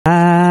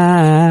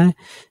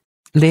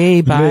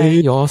Lay by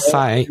your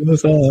side.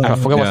 I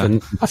forgot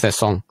what's that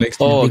song. Next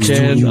to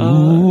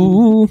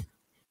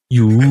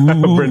you.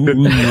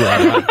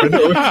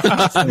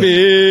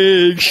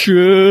 Make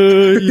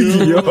sure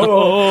you're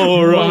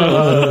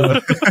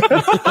alright.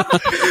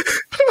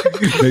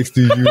 Next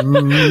to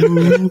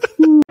you.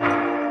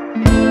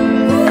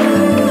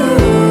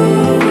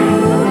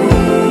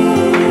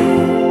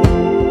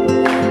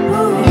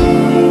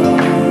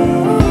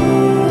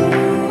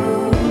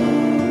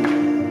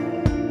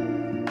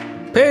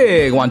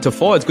 Hey, 1 to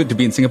 4. It's good to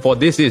be in Singapore.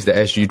 This is the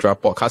SG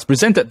Draft Podcast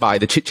presented by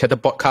the Chit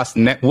Podcast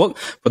Network.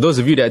 For those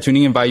of you that are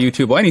tuning in via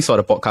YouTube or any sort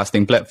of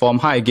podcasting platform,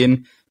 hi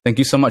again. Thank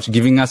you so much for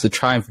giving us a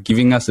try and for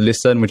giving us a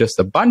listen. We're just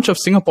a bunch of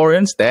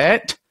Singaporeans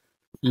that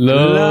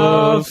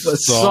love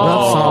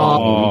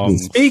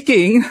songs.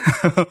 Speaking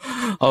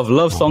of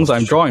love songs,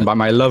 I'm joined by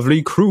my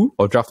lovely crew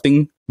of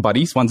drafting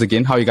buddies. Once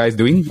again, how are you guys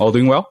doing? All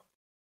doing well?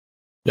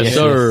 Yes,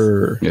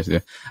 sir. Yes, yeah.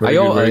 Are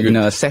y'all in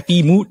a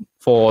sappy mood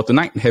for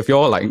tonight? Have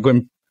y'all like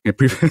going?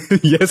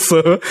 Yes,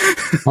 sir.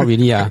 Not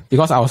really,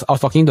 because I was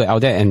talking to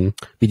Aldet and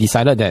we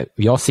decided that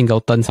we all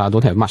singletons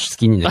don't have much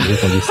skin in the game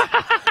for this.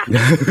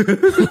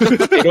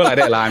 Don't like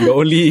that, I'm the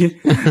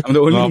only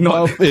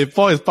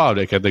Paul is part of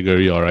that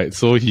category, alright.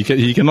 So he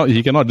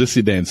cannot just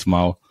sit there and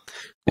smile.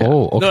 Yeah.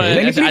 Oh,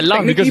 okay. No, I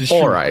laugh because it's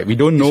Paul, true. Right? We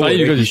don't know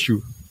because it's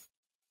true.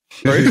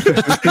 Sorry?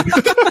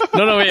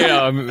 Wait.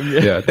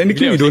 Yeah,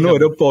 technically we don't know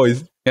whether Paul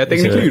is. Yeah,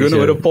 technically we don't know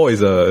whether Paul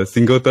is a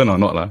singleton or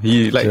not, lah.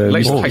 He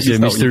likes to hide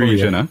this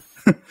information,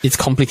 It's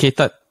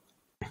complicated.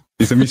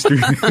 It's a mystery.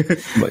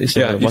 His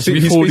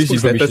Facebook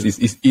status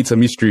is it's a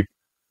mystery.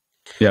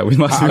 Yeah, we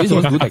must. I always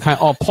do that kind.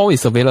 Paul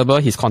is available.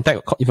 His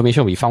contact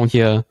information we found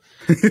here.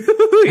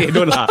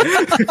 Don't lah.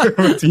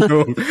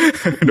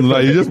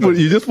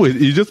 You just put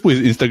his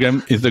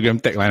Instagram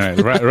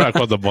tagline right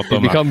across the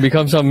bottom.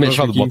 Become some match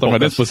across the bottom.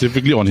 That's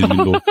specifically on his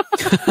window.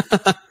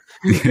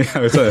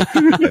 Yeah, so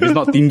it's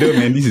not Tinder,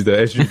 man. This is the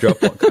SG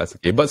Draft Podcast.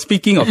 Okay, but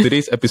speaking of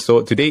today's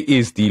episode, today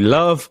is the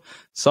Love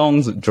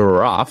Songs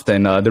Draft,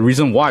 and the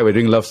reason why we're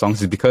doing love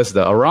songs is because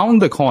around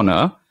the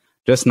corner,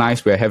 just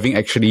nice, we're having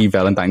actually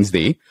Valentine's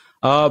Day.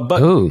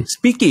 But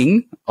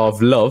speaking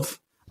of love,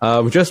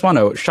 we just want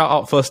to shout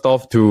out first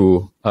off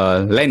to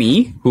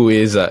Lenny, who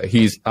is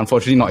he's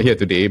unfortunately not here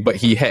today, but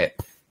he had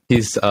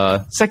his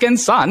second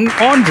son,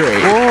 Andre.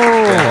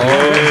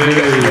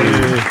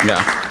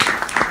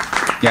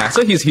 Yeah,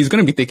 so he's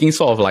going to be taking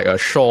sort of like a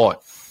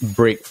short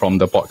break from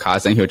the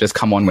podcast, and he'll just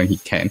come on when he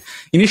can.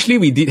 Initially,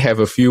 we did have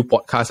a few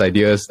podcast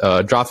ideas,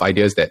 draft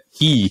ideas that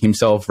he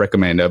himself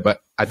recommended,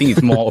 but I think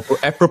it's more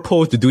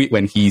apropos to do it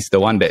when he's the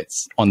one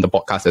that's on the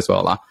podcast as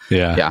well.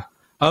 Yeah.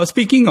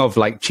 Speaking of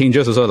like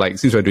changes also, like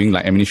since we're doing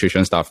like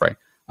administration stuff, right?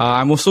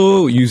 I'm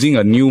also using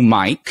a new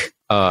mic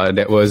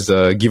that was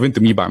given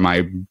to me by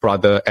my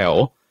brother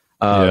L,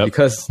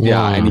 because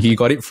and he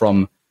got it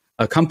from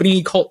a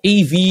company called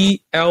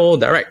AVL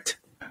Direct.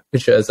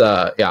 Which is,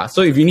 so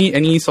if you need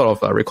any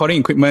sort of recording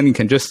equipment, you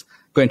can just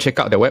go and check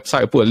out their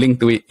website. I'll put a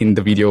link to it in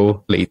the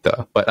video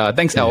later. But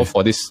thanks, Al,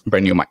 for this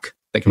brand new mic.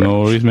 Thank you very much.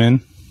 No worries,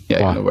 man.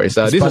 Yeah, no worries.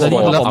 This is How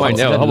about mine?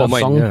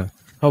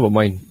 How about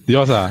mine?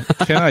 Yours,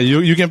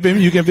 you can pay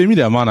me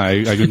the amount.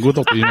 I can go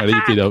talk to him and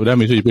then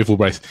make sure you pay full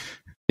price.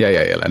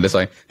 Yeah, that's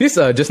why. This,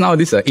 just now,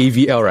 this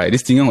AVL, right?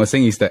 This Jing Yong was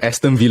saying is the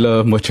Aston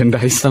Villa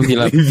merchandise. Aston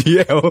Villa.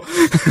 AVL.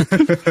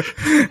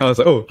 I was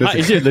like,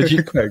 is it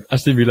legit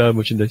Aston Villa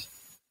merchandise?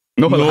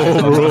 No, bro.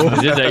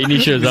 It's just the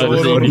initials. No.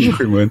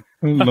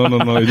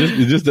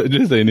 It's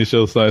just the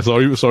initials.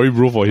 Sorry,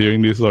 bro, for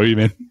hearing this. Sorry,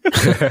 man.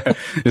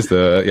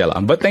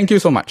 But thank you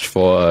so much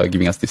for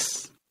giving us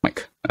this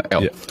mic.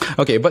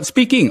 Okay, but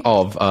speaking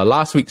of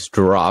last week's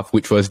draft,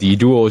 which was the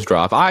duos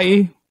draft,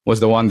 I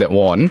was the one that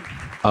won.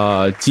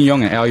 Jin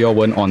Yong and Al, y'all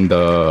weren't on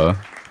the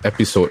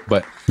episode,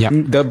 but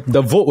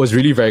the vote was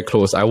really very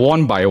close. I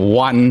won by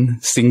one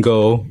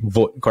single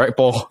vote. Correct,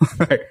 Paul?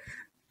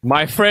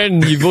 My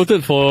friend, he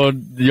voted for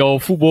your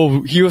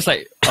football. He was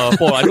like,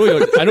 Paul, I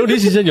know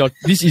this isn't your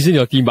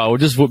team, but I will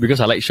just vote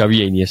because I like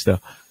Xavi and Iniesta.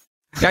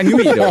 Yeah, I knew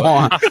it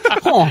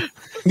though.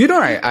 You know,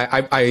 right?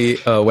 I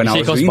when I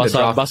was doing the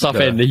draft, Barca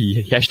fan,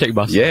 he hashtag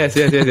Barca. Yes.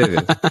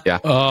 Yeah.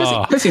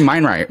 Because in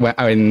mind, right,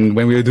 when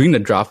we were doing the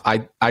draft,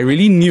 I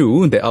really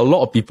knew that a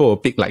lot of people will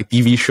pick like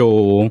TV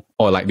show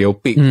or like they'll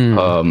pick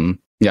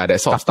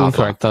that sort of stuff.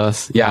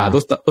 Characters.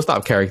 Those type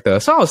of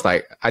characters. So I was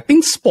like, I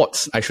think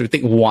sports, I should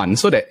take one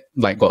so that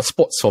like got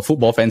sports for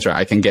football fans, right?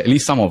 I can get at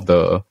least some of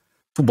the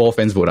football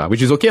fans vote,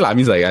 which is okay. It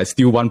means like I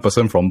steal one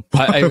person from.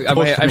 I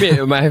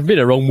might have made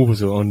a wrong move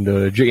also on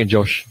the Drake and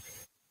Josh.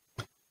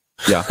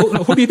 Yeah.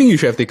 Who do you think you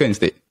should have taken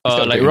instead?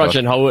 Like Raj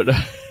and Howard.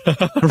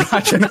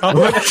 Raj and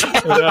Howard.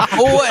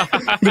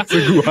 That's a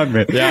good one,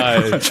 man.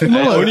 Yeah.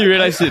 I only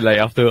realized it like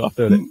after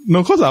that.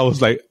 No, because I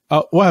was like,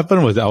 what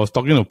happened was that I was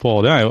talking to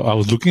Paul. Then I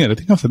was looking at the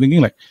thing. I was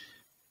thinking like,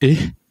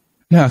 Then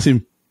I asked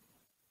him,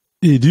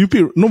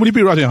 nobody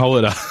pick Raj and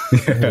Howard?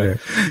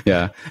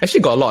 Yeah. Actually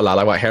got a lot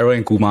like what Harold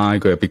and Kumar you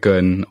could have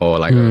taken, or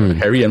like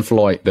Harry and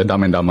Floyd, the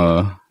Dumb and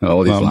Dumber,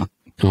 all these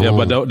Yeah,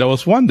 but there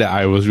was one that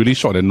I was really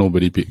shocked that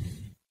nobody picked.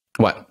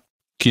 What?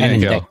 Keenan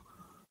and Kel.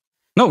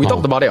 No, we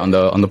talked about it on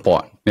the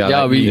pod.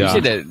 Yeah, we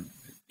said that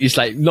it's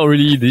like not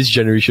really this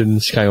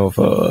generation's kind of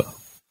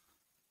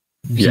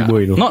humor,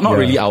 you know?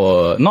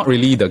 Not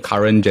really the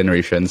current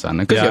generations,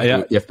 because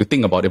you have to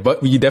think about it.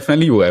 But we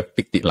definitely would have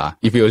picked it lah.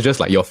 If it was just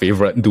like your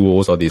favorite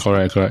duos or this.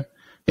 Correct.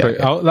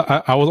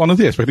 Yeah, I was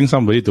honestly expecting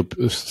somebody to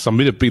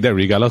pick that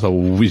regardless of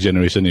which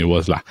generation it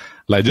was lah.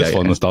 Like just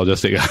for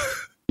nostalgia's sake.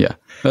 Yeah.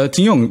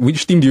 Jin Yong,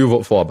 which team do you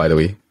vote for, by the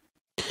way?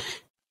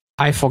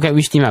 I forget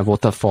which team I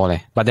voted for,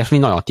 but definitely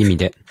not your team,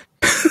 Idiot.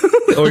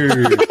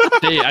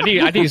 I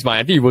think it's mine.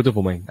 I think you voted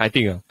for mine. I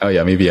think. Oh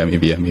yeah, maybe.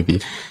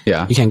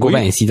 Yeah. You can go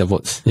back and see the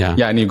votes. Yeah.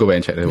 Yeah, I need to go back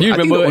and check the votes.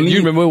 Do you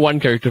remember one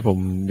character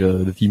from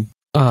the team?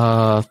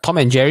 Tom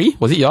and Jerry,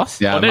 was it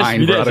yours? Yeah,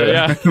 mine, brother.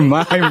 Yeah.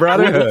 Mine,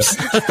 brother.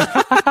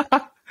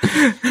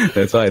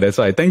 That's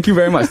why. Thank you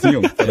very much, Jin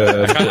Yong.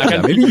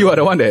 Maybe you are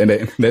the one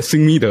that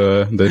sing me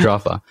the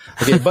draft.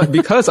 Okay, but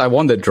because I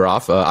won the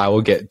draft, I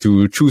will get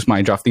to choose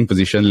my drafting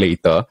position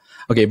later.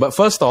 Okay, but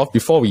first off,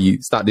 before we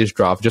start this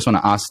draft, just want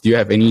to ask, do you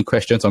have any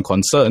questions or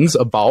concerns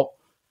about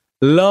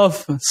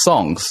love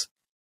songs?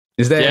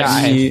 Is there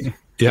any...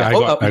 I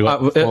got.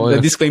 The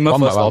disclaimer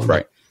first off,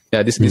 right?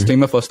 Yeah,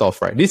 disclaimer first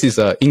off, right? This is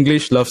a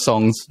English love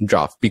songs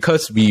draft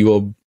because we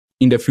will,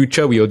 in the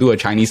future, we will do a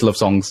Chinese love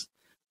songs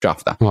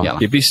draft.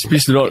 Okay, please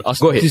do not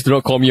ask. Go ahead. Please do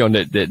not call me on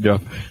that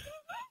draft.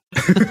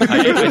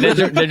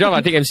 that draft,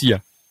 I take MC.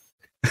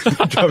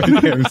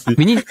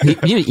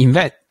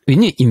 We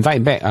need to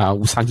invite back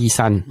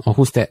Usagi-san, or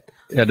who's that?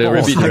 Yeah, the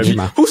rabbit.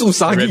 Who's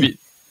Usagi? Rabbit.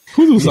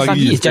 Who's Usagi?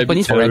 Usagi is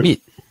Japanese for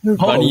rabbit.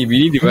 Bunny, we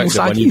need to invite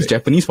Usagi is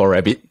Japanese for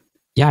rabbit.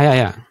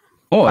 Yeah.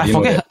 Oh,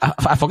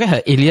 I forget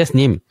her alias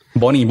name.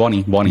 Bonnie.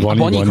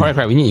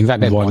 Correct. We need to invite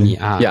back Bonnie.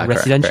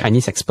 Resident correct.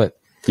 Chinese expert.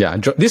 Yeah,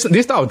 this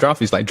type of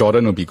draft is like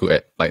Jordan will be good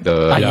at, like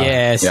the.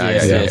 Yes.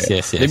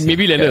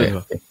 Maybe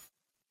Leonard.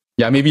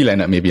 Yeah, maybe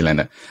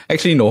Leonard.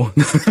 Actually, no,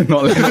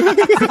 not Leonard.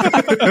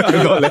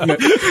 Not Leonard.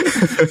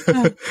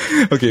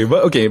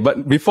 Okay,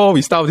 but before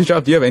we start with the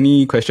draft, do you have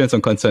any questions or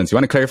concerns? You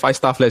want to clarify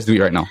stuff? Let's do it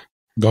right now.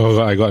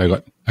 I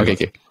got.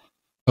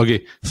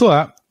 Okay.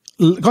 So,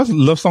 because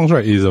love songs,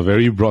 right, is a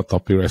very broad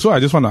topic, right? So I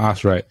just want to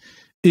ask, right,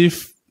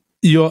 if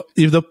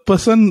the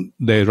person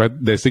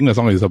that sing the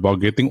song is about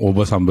getting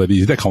over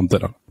somebody, is that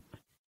counted? Yes.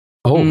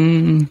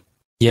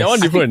 That one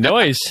different. That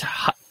one is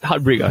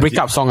heartbreak.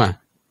 Breakup song.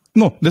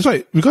 No, that's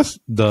right. Because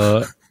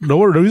the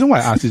reason why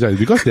I asked this is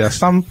because there are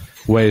some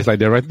where it's like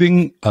they're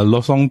writing a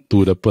love song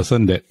to the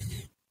person that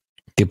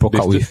they broke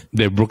up with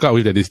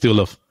that they still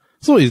love.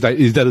 So does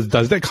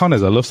that count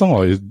as a love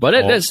song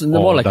that's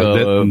more like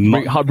a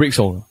heartbreak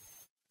song.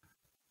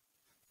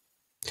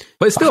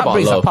 But it's still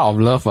about love. A part of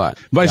love, right?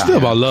 But it's still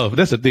about love.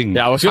 That's the thing.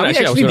 Yeah, are we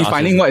actually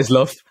defining what is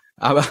love?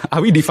 Are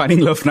we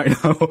defining love right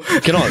now?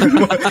 Cannot.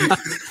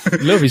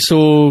 Love is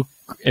so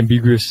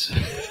ambiguous.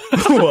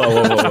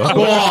 Whoa.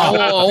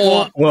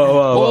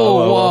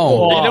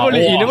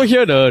 You never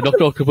hear the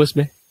Dr. Octopus,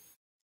 man?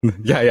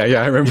 Yeah,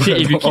 I remember.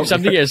 If you keep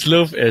something as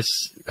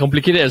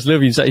complicated as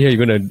love inside here,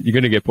 you're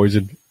gonna get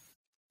poisoned.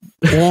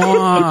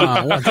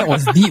 Wow, that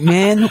was deep,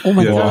 man. Oh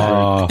my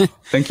god.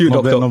 Thank you,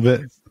 Doctor. Not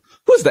bad.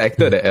 Who's the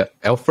actor?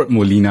 Alfred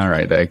Molina,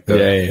 right? The actor.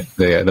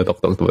 Yeah. The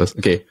Dr. Octopus.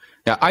 Okay.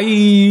 Yeah, I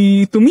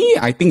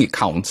think it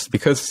counts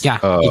because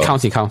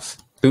it counts.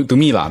 To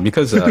me lah,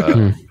 because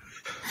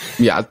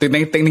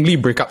technically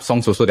breakup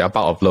songs also they're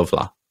part of love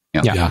lah.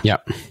 Yeah.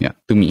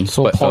 To me.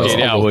 So but,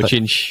 I will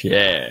change.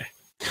 Yeah.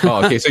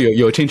 Okay, so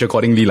you'll change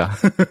accordingly lah.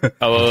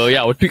 I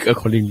will tweak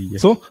accordingly.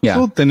 Yeah.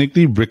 So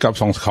technically breakup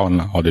songs count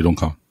lah, or they don't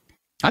count?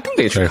 I think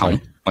they should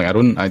count. Like I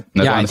don't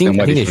understand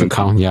why they should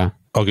count. Yeah.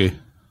 Okay.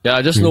 Yeah,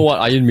 I just know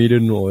what Iron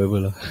Maiden or whatever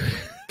lah.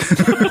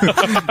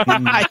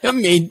 Iron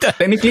Maiden.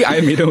 Technically,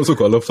 Iron Maiden also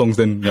got love songs.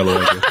 Then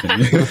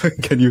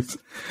can use.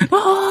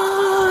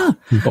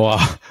 Wow.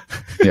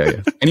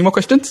 Yeah. Any more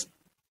questions?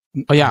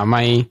 Oh yeah,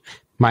 my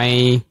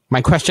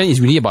question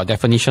is really about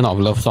definition of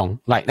love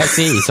song. Like, let's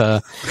say it's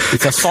a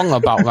song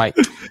about like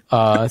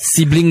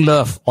sibling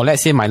love, or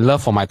let's say my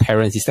love for my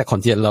parents. Is that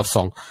considered love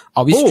song?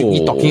 Are we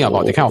strictly talking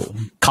about the kind of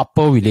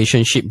couple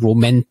relationship,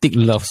 romantic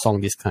love song?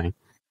 This kind.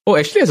 Oh,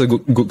 actually, that's a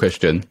good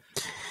question.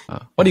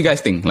 What do you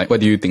guys think? Like, what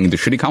do you think?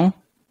 Should it count?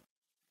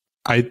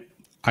 I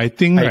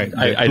think to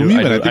me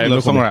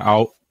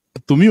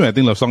when I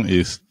think love song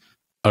is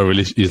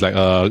is like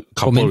a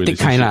couple romantic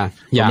kind lah.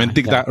 Yeah,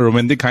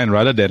 romantic kind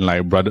rather than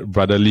like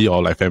brotherly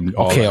or like family.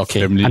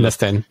 Okay, family.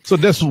 Understand. So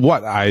that's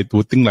what I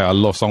would think like a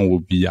love song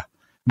would be. Yeah.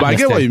 But I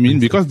get what you mean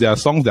because there are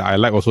songs that I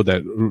like also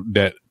that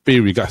pay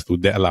regards to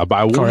that lah. But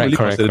I wouldn't really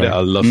consider that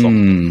a love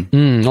song.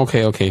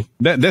 Okay.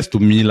 That's to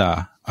me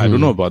lah. I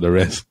don't know about the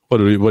rest. What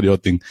do you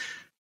think?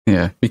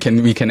 Yeah, we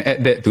can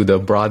add that to the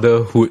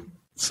brotherhood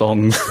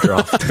songs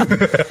draft.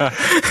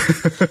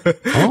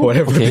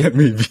 Whatever that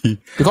may be.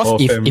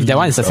 Because if that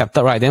one is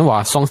accepted, right, then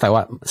songs like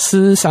what?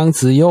 世上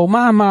只有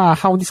妈妈,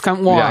 how this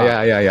kind?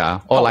 Yeah.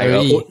 Or like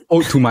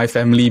Ode to My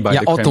Family by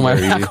the Ode to My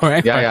Family.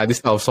 Correct. Yeah, this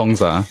type of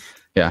songs.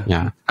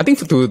 Yeah. I think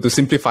to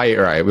simplify it,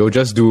 right, we'll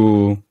just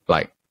do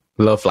like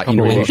love like in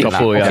Romantic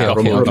relationship. lah.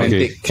 Okay.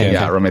 Romantic.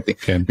 Can.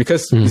 Romantic. Can.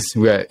 Because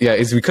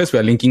it's because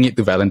we're linking it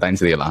to Valentine's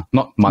Day lah,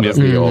 not Mother's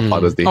Day or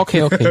Father's Day.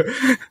 Okay.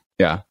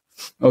 Yeah.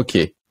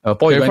 Okay.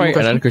 Paul, you got any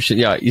Another question.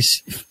 Yeah,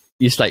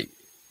 is like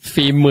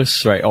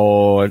famous, right?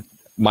 Or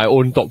my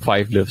own top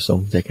 5 love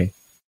songs. Okay.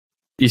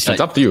 It's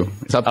up to you.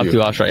 It's up to you.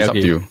 to us, right? It's Okay.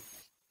 up to you.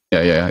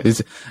 Yeah.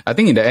 I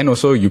think in the end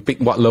also you pick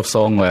what love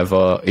song,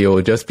 whatever. It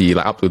will just be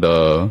like up to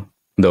the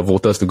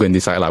voters to go and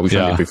decide like which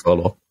one they prefer,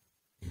 lor.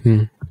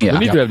 You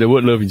need to have the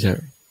word love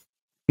inside.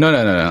 No.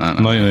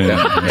 No.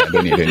 Yeah,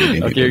 don't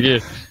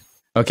need.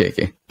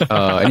 Okay.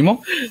 Any more?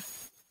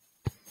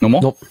 No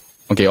more? Nope.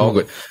 Okay, all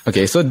good.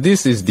 Okay, so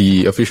this is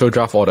the official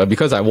draft order.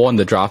 Because I won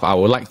the draft, I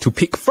would like to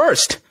pick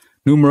first,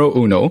 numero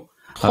uno,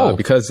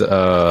 because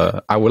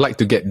I would like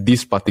to get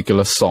this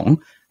particular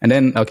song. And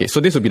then, okay, so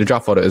this will be the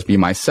draft order. It'll be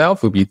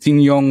myself, will be Ting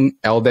Yong,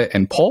 Eldad,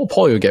 and Paul.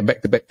 Paul, you'll get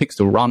back-to-back picks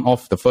to round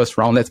off the first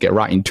round. Let's get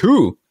right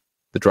into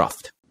the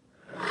draft.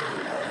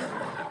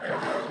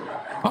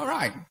 All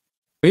right.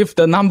 With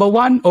the number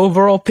 1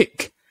 overall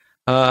pick,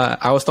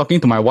 I was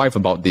talking to my wife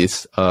about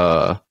this,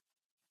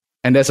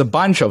 and there's a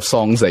bunch of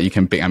songs that you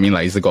can pick. I mean,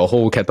 like, it's got a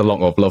whole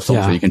catalog of love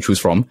songs that you can choose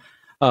from.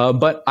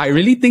 But I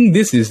really think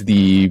this is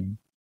the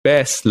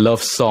best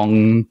love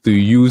song to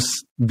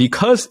use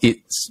because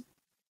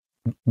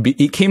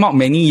it came out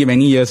many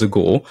years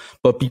ago,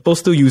 but people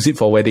still use it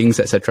for weddings,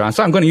 etc.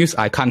 So I'm going to use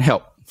I Can't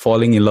Help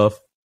Falling in Love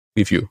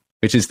with You,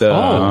 which is the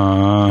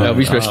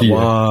Elvis Presley.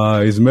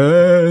 Wise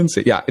man.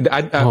 Yeah.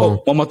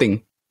 One more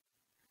thing.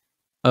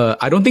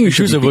 I don't think you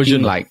should choose a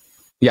version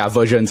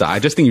versions. I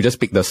just think you just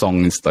pick the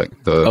song instead.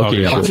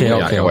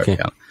 Okay.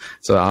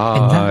 So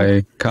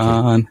I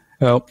can't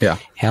help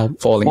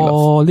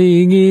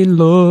falling in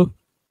love.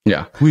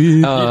 Yeah.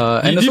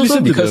 And it's also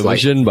because the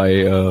version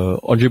by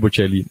Andre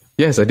Bocelli.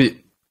 Yes, I did.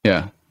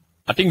 Yeah.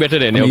 I think better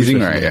than amazing, Elvis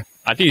Presley. right? Yeah.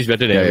 I think it's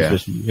better than Elvis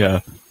Presley. Yeah.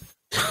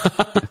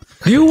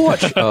 Do you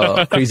watch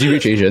Crazy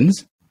Rich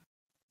Asians?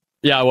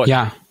 Yeah. What?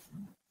 Yeah,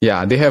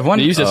 they have one.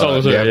 They use the song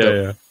also.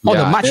 The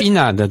march in,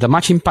 the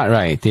marching part,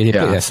 right? They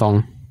play that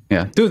song.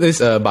 Yeah, dude, this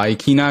by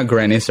Kina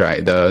Grannis,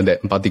 right?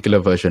 That particular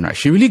version, right?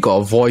 She really got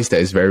a voice that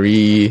is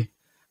very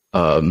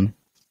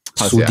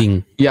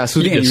soothing. Yeah,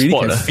 soothing, and you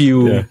really can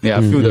feel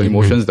feel the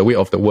emotions, the weight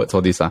of the words,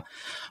 all this.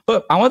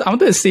 But I wanted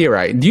to say,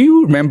 right? Do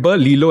you remember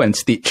Lilo and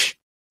Stitch?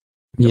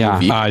 Yeah.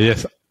 Movie?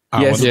 Yes.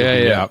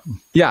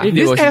 Yeah.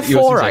 This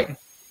F4, right?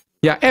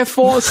 Yeah,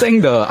 F4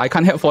 sang the I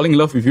Can't Help Falling in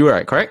Love with You,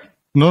 right? Correct?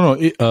 No.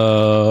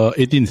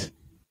 18th.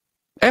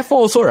 F4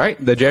 also, right?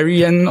 The Jerry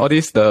Yan, all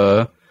this,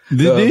 the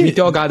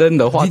Meteor Garden,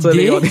 the Hua Zhe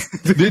Lei, all this.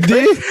 Did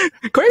they?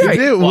 Correct, right?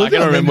 I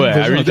can't remember.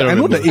 I really don't remember. I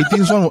know the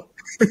 18th one.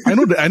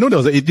 I know there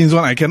was the 18th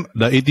one.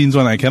 The 18th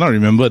one. I cannot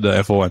remember the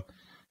F4 one.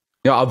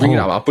 Yeah, I'll bring it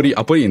up. I'll put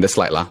it in the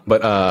slide lah.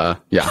 But I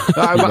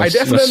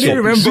definitely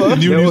remember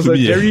there was a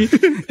Jerry.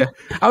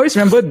 I always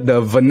remember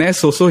the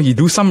Vanessa also. He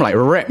do some like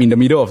rap in the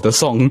middle of the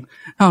song.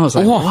 I was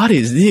like, what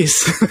is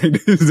this?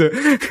 This is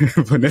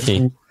the Vanessa.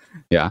 Okay.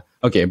 Yeah.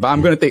 Okay, but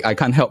I'm gonna take I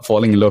Can't Help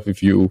Falling in Love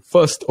with You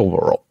first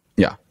overall.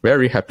 Yeah,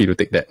 very happy to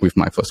take that with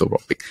my first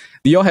overall pick.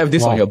 Do you all have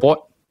this on your board?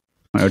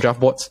 On your draft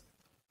boards?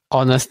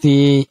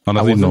 Honestly, I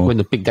wasn't no. going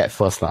to pick that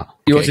first lah.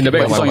 It was in the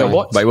back of my mind,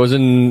 but it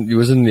wasn't. It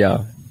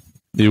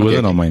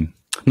wasn't on mine.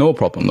 No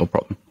problem.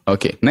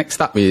 Okay,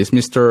 next up is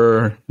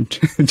Mr.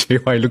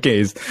 JY. Look at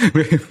his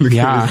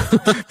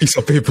piece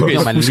of paper. Look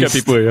at my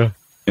list.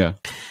 Yeah.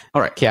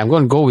 All right. Okay, I'm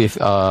going to go with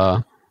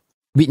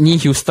Whitney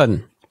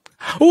Houston.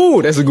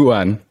 Oh, that's a good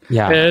one.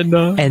 Yeah.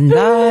 And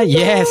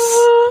yes.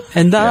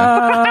 And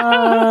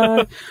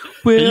I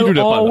will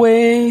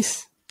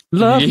always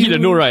love you. You hit the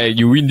note, right?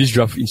 You win this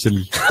draft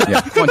instantly.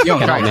 Yeah. Come on,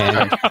 Cannot,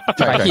 man.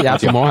 If I hit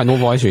tomorrow, I have no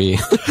voice already.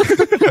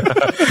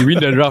 You win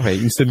the draft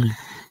instantly.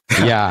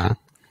 Yeah.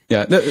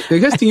 Yeah,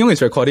 because Ting Yong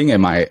is recording at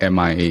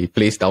my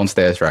place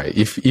downstairs, right?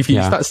 If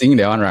he starts singing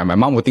that one, right, my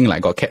mom would think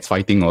like got cats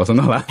fighting or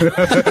something like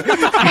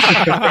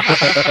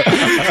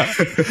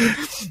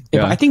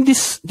But I think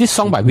this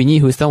song by Whitney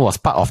Houston was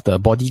part of the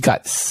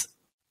Bodyguards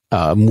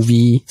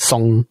movie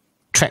song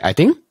track, I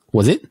think.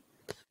 Was it?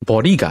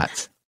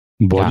 Bodyguards?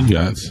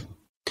 Bodyguards.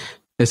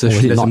 There's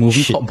a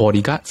movie called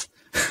Bodyguards?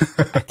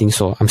 I think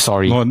so. I'm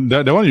sorry. No,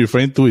 that one you're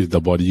referring to is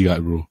The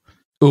Bodyguard, bro.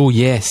 Oh,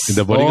 yes.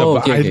 The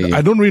Bodyguard. Okay.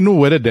 I don't really know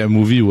whether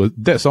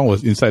that song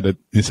was inside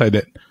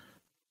that.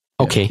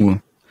 Okay.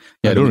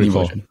 I don't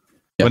recall. Version.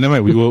 But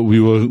never mind, we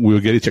will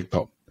get it checked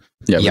out.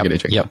 Yeah, we'll get it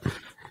checked out.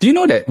 Do you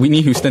know that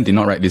Whitney Houston did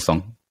not write this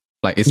song?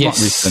 Like, it's not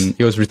written.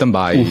 It was written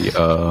by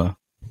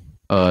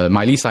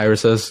Miley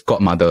Cyrus's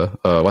godmother.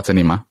 What's her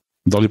name?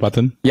 Dolly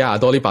Parton? Yeah,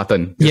 Dolly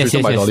Parton. It's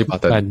written by Dolly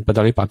Parton. By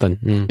Dolly Parton.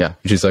 Mm. Yeah,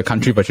 which is a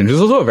country version. It's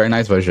also a very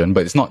nice version,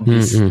 but it's not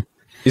this.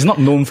 It's not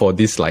known for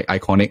this like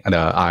iconic.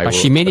 But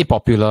she made it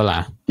popular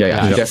lah.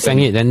 Yeah. She sang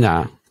it.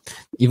 Then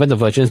even the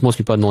versions most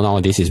people know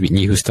nowadays is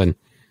Whitney Houston.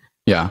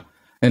 Yeah.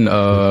 And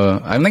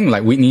I think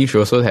like Whitney, she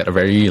also had a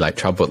very like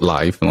troubled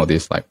life and all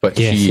this. Like, but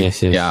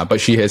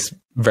but she has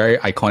very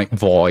iconic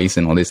voice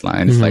and all this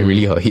line. It's like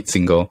really her hit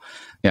single.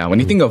 Yeah, when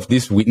you think of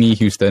this Whitney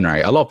Houston,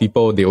 right, a lot of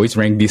people, they always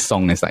rank this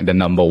song as like the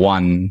number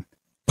one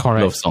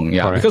Correct. love song.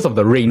 Yeah, Correct. because of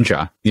the range. You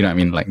know what I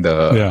mean? Like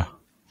the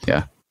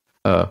yeah.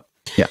 I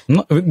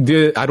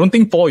don't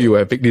think Paul, you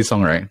have picked this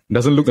song, right?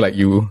 Doesn't look like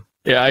you.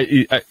 Yeah,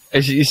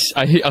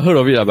 I heard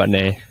of it, but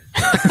nah.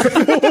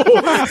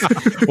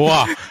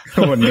 Wow.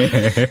 Oh, nah.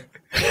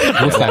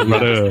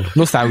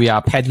 Looks like we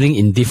are paddling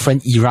in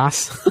different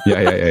eras.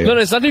 Yeah. No,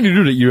 it's nothing to do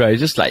with the era. It's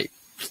just like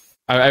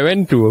I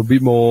went to a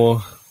bit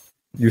more.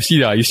 You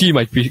see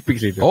my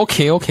picks later.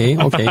 Okay.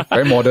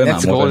 Very modern.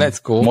 Let's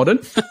go. Modern?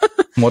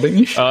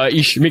 Modern-ish?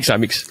 Ish mix.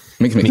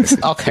 Mix.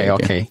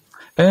 Okay.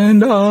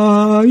 And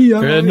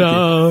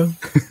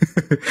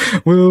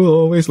will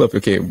always love you.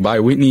 Okay, by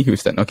Whitney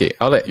Houston. Okay,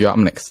 I'll let you up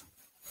next.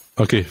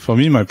 Okay, for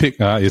me, my pick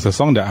is a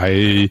song that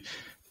I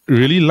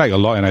really like a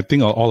lot, and I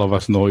think all of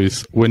us know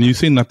is When You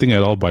Say Nothing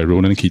at All by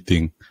Ronan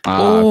Keating.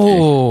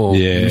 Oh,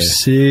 Yeah. You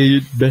say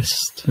it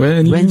best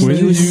when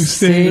you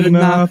say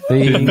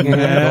nothing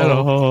at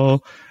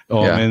all.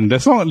 Oh Yeah. man,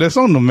 that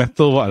song no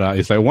matter what,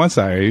 it's like once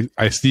I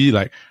see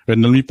like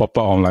randomly pop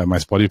up on like my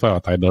Spotify or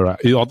Tidal, right,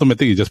 it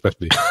automatically just press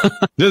play.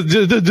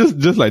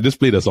 just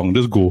play the song,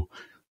 just go.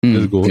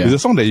 Just go. Yeah. It's a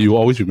song that you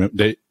always remember.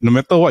 That no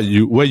matter where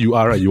you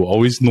are, right, you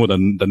always know the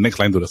next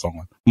line to the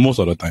song, most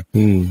of the time.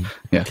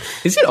 Yeah.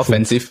 Is it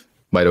offensive,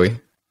 by the way?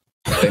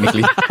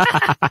 Technically. You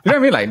know what I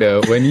mean? Like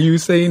when you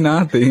say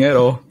nothing at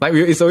all. Like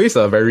it's always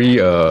a very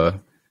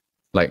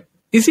like,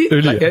 is it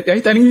Really? like, are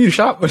you telling me to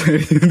shut up? You know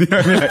what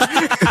I mean? Like,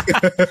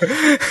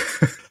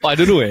 I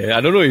don't know.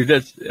 I don't know if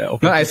that's no,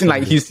 I think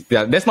like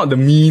that's not the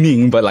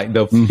meaning, but like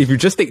if you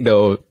just take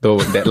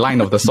that line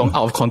of the song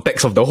out of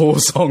context of the whole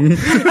song. What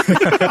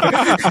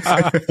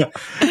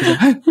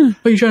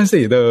are you trying to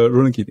say? The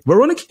Ronan Keating. But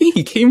Ronan Keating,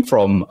 he came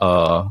from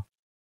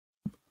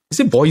is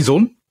it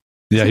Boyzone?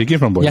 Yeah, he came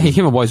from Boyzone. Yeah, he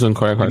came from Boyzone,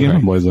 correct. He came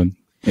from Boyzone.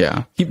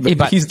 Yeah.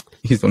 but He's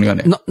the only one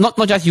there.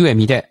 Not just you and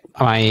me. That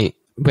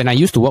when I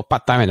used to work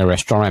part time at a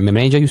restaurant, right, my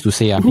manager used to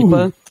say,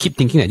 people keep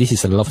thinking that this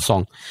is a love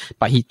song,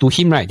 but to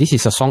him, right, this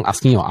is a song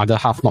asking your other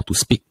half not to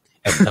speak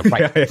at the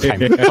right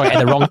time, or at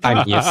the wrong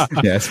time. Yes.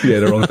 Yeah, speak at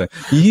the wrong time.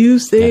 You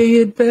say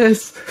it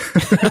best.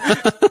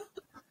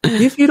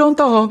 If you don't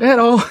talk at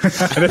all. That's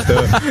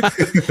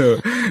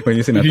when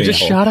you say nothing. You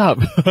just at shut up.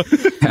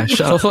 Yeah,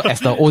 shut up. So as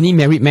the only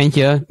married man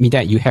here,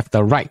 that you have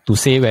the right to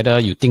say whether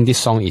you think this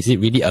song is it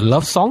really a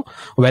love song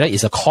or whether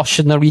it's a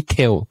cautionary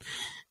tale.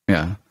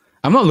 Yeah.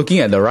 I'm not looking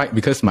at the right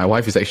because my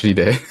wife is actually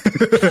there.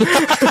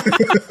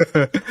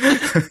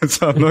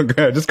 So I'm not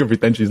gonna, just gonna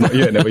pretend she's not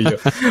here and never hear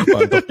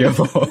what I'm talking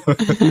about.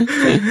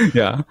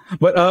 Yeah.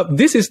 But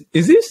is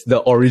this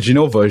the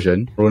original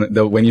version,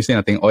 the When You Say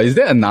Nothing, or is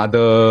there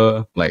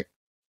another like,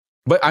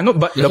 but I know,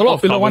 but There's the a lot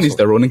of popular one covers is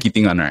the Ronan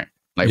Keating one, right?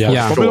 Like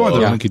Yeah. for Popular sure. one is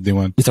the Yeah. Ronan Keating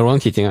one. It's a wrong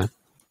Keating.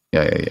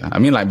 Yeah. I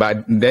mean, like,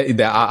 but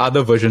there are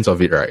other versions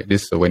of it, right?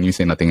 This When You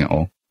Say Nothing at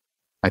All.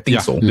 I think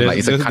so. Like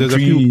it's a there's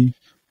country. few.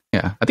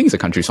 Yeah, I think it's a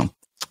country song.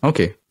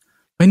 Okay.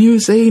 When you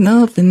say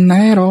nothing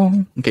at all.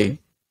 Okay,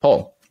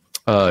 Paul.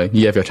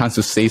 You have your chance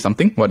to say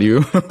something. What do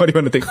you want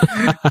to take?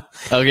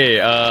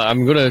 Okay,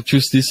 I'm gonna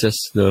choose this as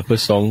the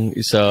first song.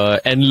 It's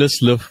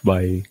Endless Love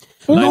by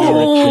Lionel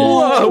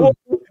Richie.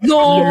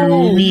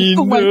 No! You mean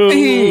Oh my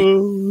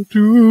no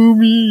to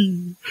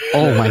me.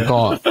 Oh my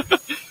god.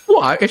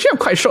 Wow, actually, I'm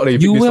quite shocked that you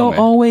You picked this will song,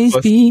 always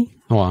be.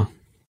 Wow.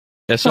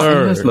 Yes, man. sir.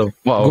 Endless Love.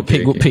 Wow, Good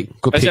pick, good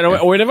pick, good I pick. said,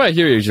 whenever I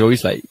hear it, it's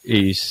always like,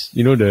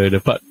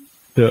 the part,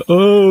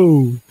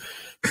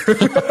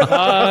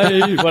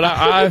 what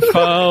I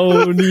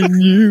found in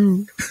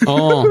you,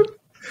 Oh,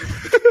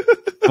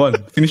 Come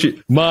on, finish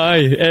it. my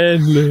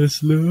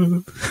endless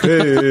love.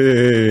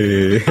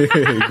 Hey,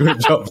 good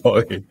job,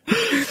 Paul.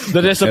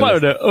 There's a part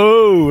of the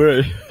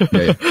right?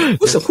 Yeah.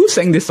 Who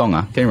sang this song?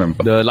 Can't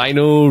remember. The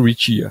Lionel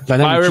Richie.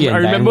 Lionel Richie and I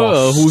remember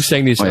Diana Ross. who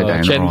sang this. Oh,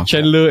 yeah, Diana Ross,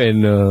 Chandler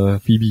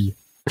and Phoebe.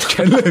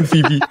 Chandler and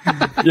Phoebe.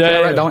 Yeah,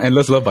 Write down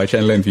Endless Love by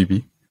Chandler and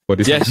Phoebe. For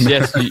this Yes, one.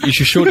 yes. You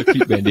should show the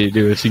clip when they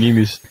were singing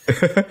this.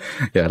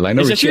 Yeah,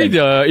 Lionel It's Richie.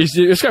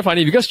 actually it's quite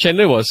funny because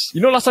Chandler was,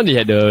 last time they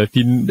had the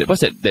thin,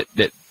 what's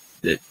that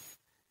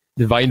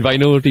the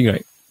vinyl thing,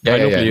 right? Yeah,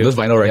 player. those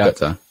vinyl records.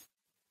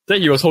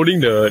 Then he was holding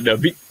the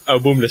big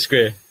album, the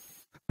square.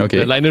 Okay.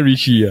 The Lionel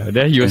Richie.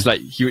 Then he was like,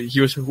 he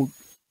was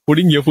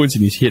holding earphones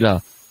in his head. Ah.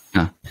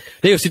 Then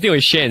he was sitting on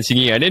his chair and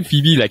singing. And then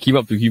Phoebe came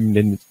up to him.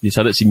 Then they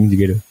started singing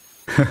together.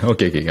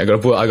 Okay. I gotta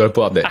pull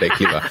up that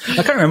clip. I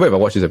can't remember if I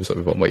watched this episode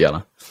before, but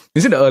yeah.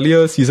 Is it the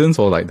earlier seasons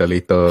or like the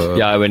later?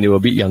 Yeah, when they were a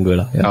bit younger.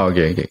 Yeah. Oh,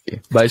 okay.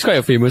 But it's quite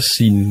a famous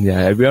scene. Yeah,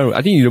 everyone.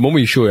 I think the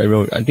moment you show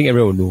it, I think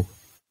everyone will know.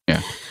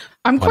 Yeah.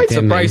 I'm quite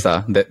damn, surprised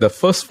that the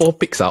first 4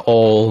 picks are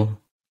all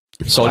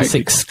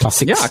classics.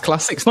 yeah,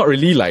 classics. Not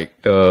really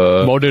like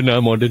the Modern.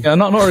 Yeah,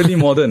 not really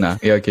modern.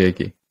 Yeah,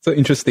 okay. So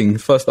interesting.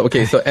 First,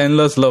 okay, so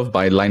Endless Love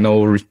by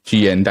Lionel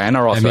Richie and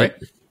Diana Ross, right?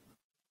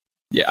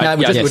 Yeah,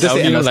 we'll just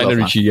say Endless Lionel Love.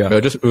 Richie. Yeah. We'll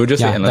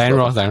just say Endless Diana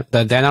Love. Ross.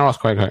 The Diana Ross,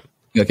 correct.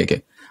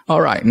 Okay.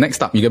 All right.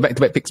 Next up, you get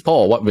back-to-back picks.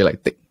 Paul, what will I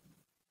take?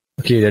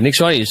 Okay, the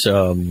next one is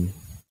I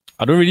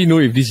don't really know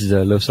if this is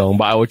a love song,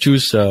 but I will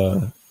choose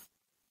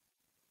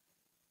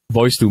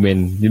Boys to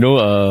Men. End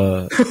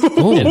of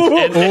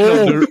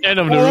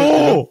the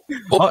road.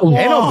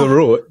 End of the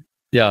Road.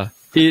 Yeah.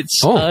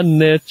 It's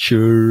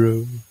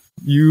unnatural.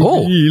 You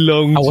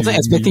belong. I wasn't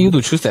expecting you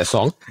to choose that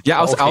song.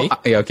 Yeah,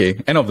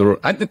 okay. End of the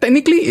road.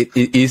 Technically,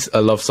 it is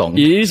a love song.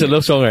 It is a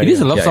love song, right? It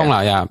is a love song,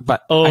 yeah.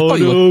 But I thought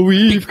you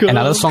would pick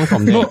another song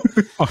from there.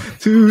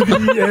 To the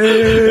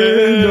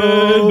end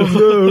of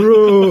the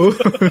road.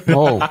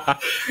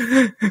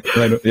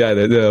 Yeah,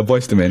 the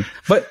Boyz II Men.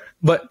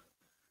 But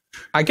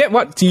I get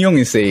what Jin Yong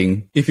is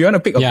saying. If you want to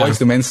pick a Boyz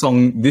II Men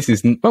song, this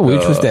is. Why would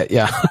you choose that?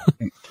 Yeah.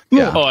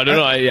 Yeah. Oh, I don't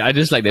know. I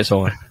just like that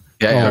song.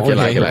 Yeah,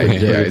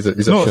 it's a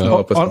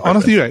personal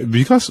honestly, right,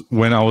 because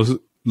when I was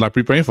like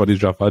preparing for this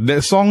draft,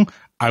 that song,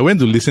 I went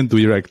to listen to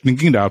it, right,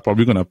 thinking that I'm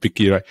probably gonna pick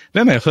it, right.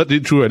 Then I heard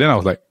it through, right, then I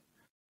was like,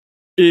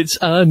 it's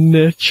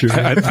unnatural.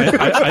 I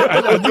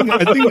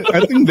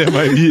think there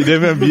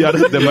might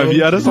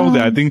be other songs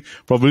that I think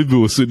probably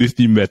will suit this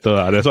team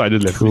better. That's why I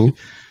just left it.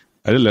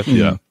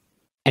 Yeah.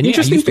 And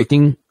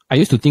I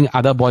used to think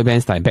other boy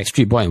bands like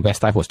Backstreet Boy and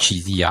Westlife was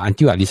cheesy,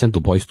 until I listened to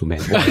Boyz II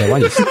Men. Wow, that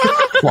one is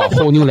a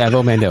whole new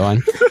level, man, that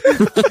one.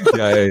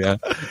 Yeah.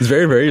 It's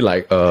very, very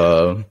like,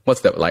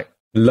 what's that, like,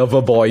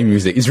 lover boy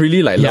music. It's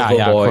really like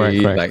lover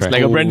boy. Correct.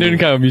 Like a Brandon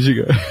kind of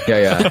music.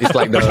 Yeah. It's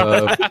like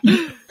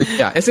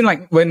as in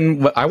like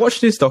when I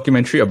watched this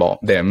documentary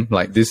about them,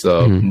 like this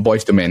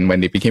Boyz II Men, when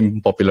they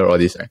became popular or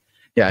this, right?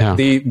 Yeah.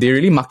 They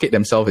really market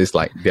themselves as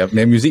like,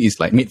 their music is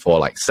like made for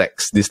like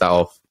sex, this type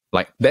of,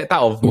 like that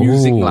type of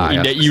music lah.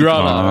 In that era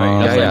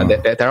right?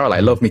 That era,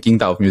 like love making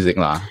type of music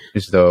lah.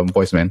 It's the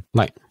Boyz II Men.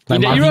 Like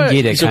in that era,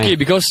 it's okay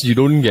because you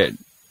don't get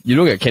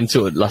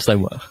cancelled last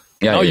time.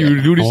 Now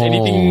you do this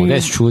anything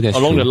that's true,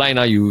 along the line,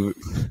 you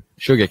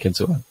sure get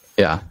cancelled.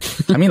 Yeah.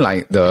 I mean,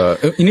 like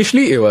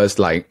initially it was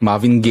like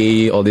Marvin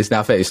Gaye, all this, then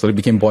after it slowly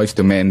became Boyz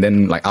II Men,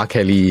 then like R.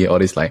 Kelly, all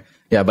this, like,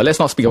 yeah, but let's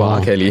not speak about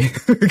R. Kelly.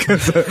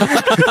 Because,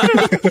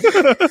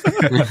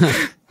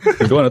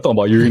 we don't want to talk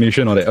about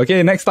urination or that.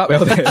 Okay, next up,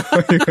 what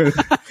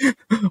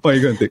are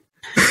you going to take?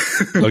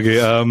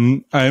 Okay,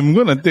 I'm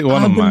gonna take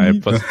one of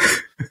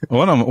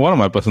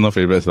my personal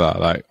favorites lah.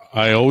 Like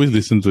I always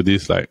listen to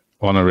this like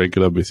on a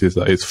regular basis.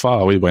 It's Far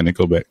Away by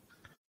Nickelback.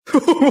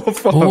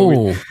 Far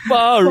away,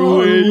 far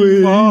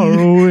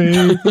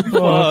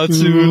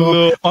too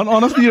low.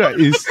 Honestly, right,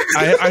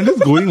 I'm just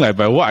going like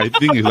by what I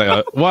think is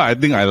like what I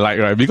think I like,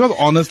 right? Because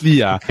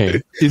honestly,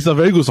 it's a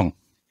very good song.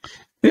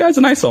 Yeah, it's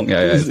a nice song.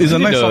 Yeah. It's a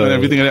nice song and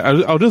everything.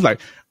 I was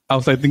like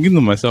thinking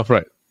to myself,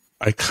 right,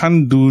 I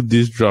can't do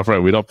this draft right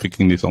without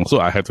picking this song, so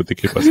I had to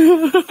take it first.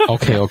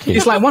 Okay.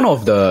 It's like one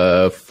of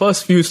the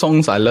first few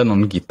songs I learned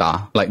on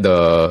guitar, like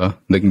the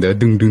dun dun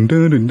dun dun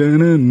dun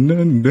dun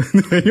dun.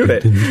 You know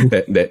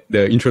that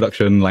the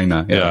introduction line,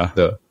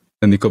 the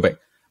Nickelback.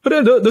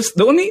 But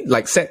the only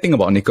like sad thing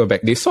about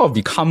Nickelback, they sort of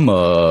become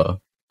a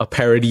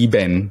parody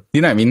band. You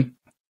know what I mean?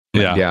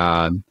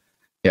 Yeah.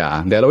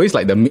 They're always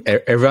like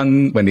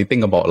everyone when they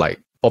think about like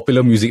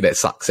popular music that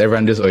sucks,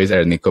 everyone just always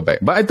add Nickelback.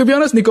 But to be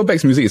honest,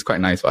 Nickelback's music is quite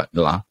nice, right?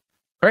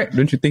 Right?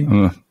 Don't you think?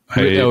 Weird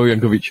Al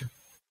Yankovic.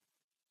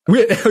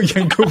 Weird Al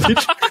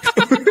Yankovic.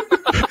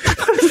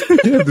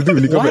 You have to do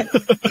with Nickelback.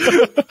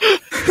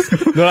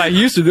 No, like, he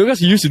used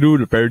to do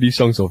the parody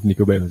songs of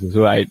Nickelback also.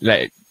 So I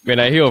like when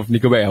I hear of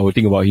Nickelback, I will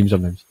think about him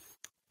sometimes.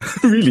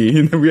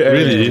 Really?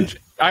 Really?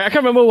 I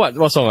can't remember what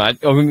song.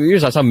 It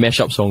was like some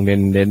mashup song.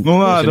 Then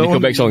no, the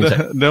Nickelback song.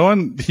 The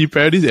one he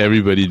parodies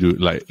everybody,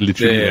 dude. Like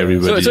literally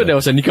everybody. So there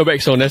was a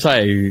Nickelback song. That's why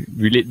I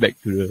relate back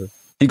to the.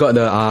 He got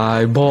the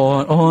I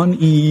bought on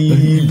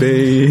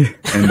eBay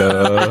and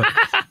the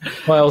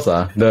what else?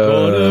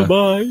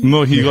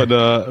 No, he got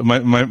the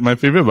my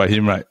favorite by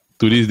him, right?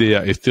 To this day,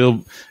 it's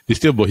still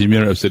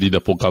Bohemian Rhapsody, the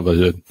polka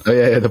version. Oh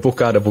yeah, the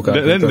polka.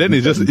 Then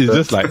it's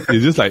just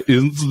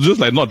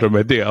like not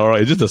dramatic,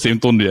 alright. It's just the same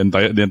tone the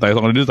entire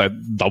song. It's just like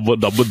double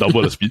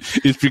the speed.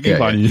 It's freaking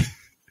funny.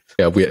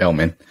 Yeah, Weird Al,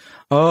 man.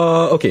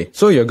 Okay,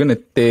 so you're gonna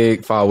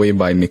take Far Away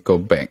by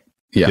Nickelback.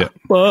 Yeah.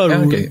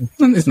 Okay,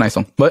 it's a nice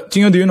song. But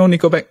Jingo, do you know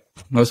Nickelback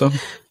also?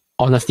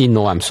 Honestly,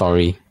 no. I'm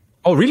sorry.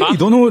 Oh really? Huh? You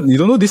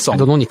don't know this song? I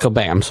don't know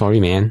Nickelback. I'm sorry,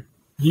 man.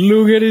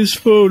 Look at his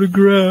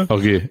photograph.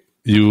 Okay.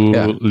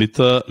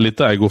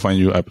 Later I go find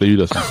you. I play you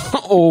the song.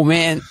 Oh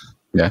man.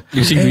 Yeah.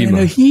 You sing to him.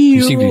 A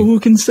hero who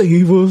can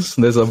save us.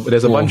 There's a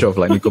bunch of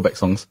like Nickelback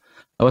songs.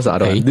 What's the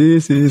other one?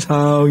 This is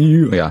how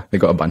you. Yeah, they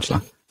got a bunch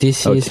lah.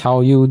 This is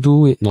how you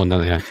do it. No.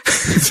 Yeah.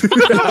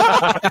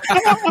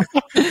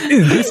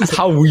 This is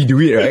how we do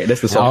it, right?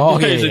 That's the song. Oh,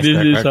 okay.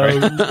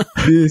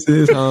 This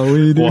is how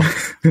we do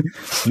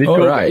it.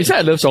 All right. Is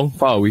that a love song?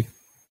 Far Away.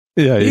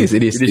 Yeah,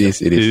 it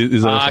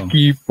is. I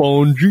keep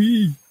on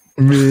dreaming.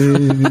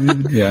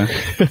 Yeah.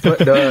 But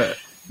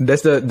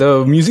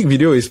the music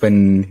video is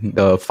when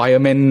the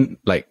firemen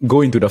like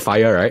go into the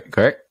fire, right?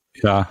 Correct?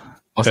 Yeah.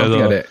 Or something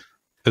like that.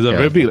 It's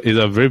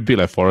a very big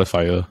like forest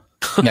fire.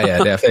 Yeah.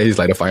 Then after he's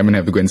like the firemen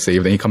have to go and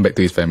save, then he come back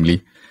to his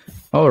family.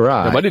 All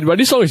right. Yeah, but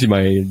this song is in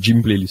my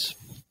gym playlist.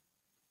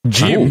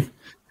 Gym?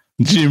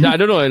 Yeah, I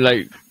don't know,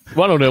 like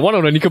one of the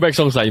Nickelback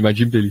songs are in my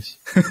gym playlist.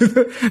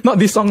 Not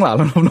this song lah,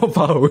 not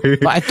Far Away.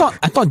 But I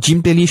thought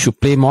gym playlist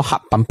should play more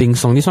heart pumping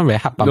song. This one very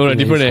heart pumping. No,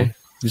 different.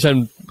 This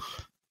one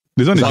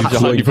This one is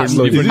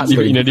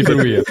in a different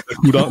way.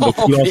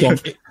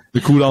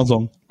 The cool down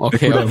song.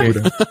 Okay.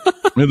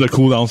 The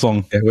cool down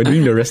song. Yeah, we're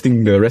doing the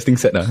resting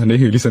set, and then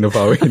you listen to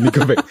Far Away and you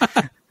go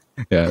back.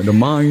 Yeah, the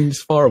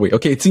mind's far away.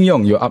 Okay, Jin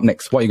Yong, you're up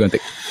next. What are you going to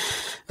take?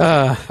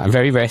 I'm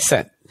very, very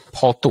sad.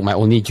 Paul took my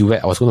only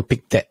duet. I was going to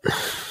pick that.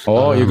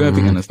 Oh, you're going to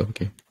pick another stuff.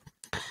 Okay.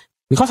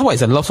 Because what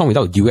is a love song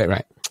without a duet,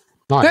 right?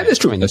 No, That is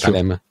true. That's true.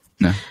 dilemma.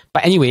 Yeah.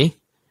 But anyway,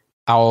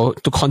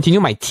 to continue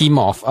my theme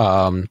of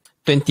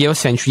 20th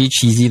century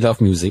cheesy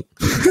love music,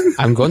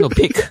 I'm going to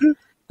pick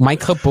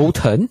Michael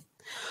Bolton.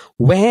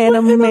 When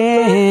a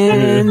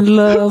man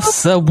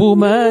loves a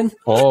woman.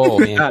 Oh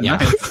man, yeah.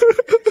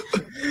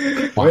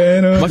 Wow.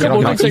 Michael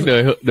Bolton sang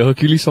the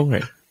Hercules song,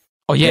 right?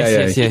 Oh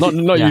yes.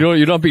 Not Yeah.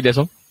 you don't pick that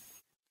song?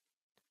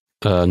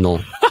 No.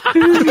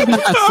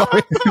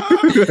 Sorry.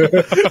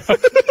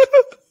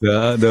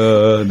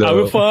 I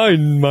will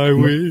find my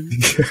way.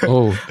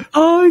 Oh.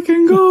 I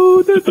can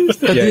go the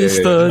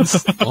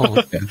Distance. Oh.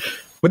 Yeah.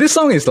 But this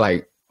song is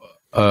like,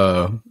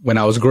 when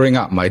I was growing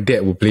up, my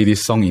dad would play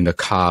this song in the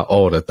car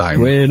all the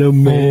time. When a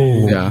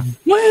man. Yeah.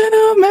 When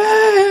a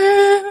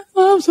man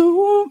loves a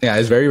woman. Yeah,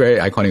 it's very, very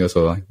iconic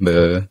also.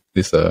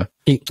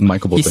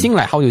 Michael Bolton. He sing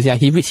like, how do you say?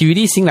 He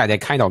really sing like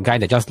that kind of guy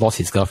that just lost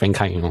his girlfriend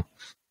kind, you know.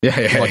 Yeah.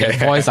 He got that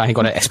voice, he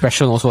got that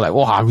expression also like,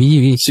 wow,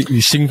 really.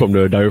 You sing from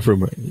the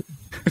diaphragm, right?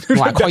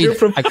 Wow, I call it.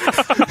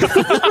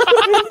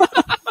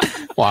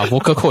 Wow,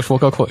 vocal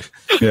coach.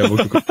 Yeah,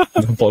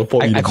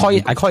 I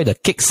call it the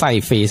kick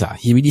side face.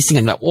 He really sing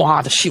and like,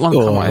 wow, the shit one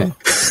come on.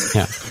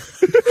 Yeah.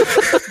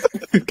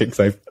 Kick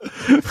side.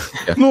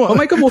 Yeah. No,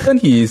 Michael Bolton,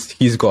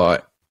 he's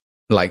got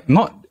like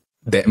not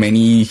that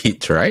many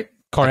hits, right?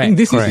 Correct. I think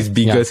this is his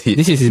biggest hit.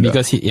 This is his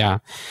biggest hit, yeah.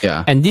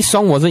 Yeah. And this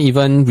song wasn't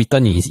even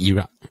written in his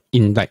era.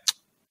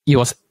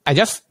 I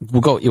just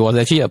Googled, it was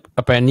actually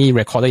apparently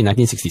recorded in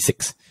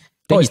 1966.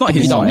 Then it's not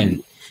his song.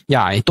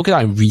 He took it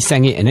out and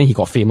re-sang it, and then he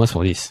got famous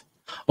for this.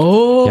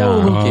 Oh,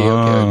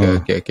 Yeah.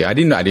 okay. I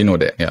didn't know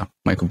that. Yeah,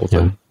 Michael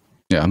Bolton.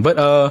 Yeah, but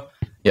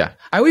yeah,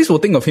 I always will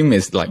think of him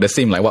as like the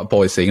same, like what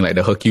Paul is saying, like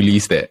the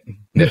Hercules that's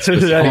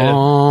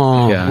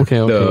Oh, Yeah,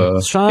 okay.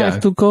 Strive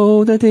to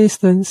go the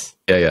distance.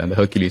 Yeah, the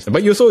Hercules.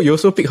 But you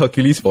also pick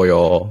Hercules for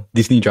your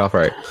Disney draft,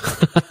 right?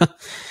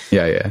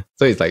 Yeah.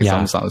 So it's like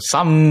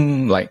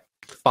some like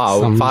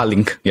far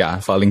link. Yeah,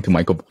 far link to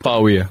Michael Bolton. Far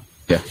away.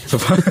 Yeah, so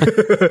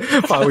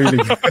far away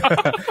link.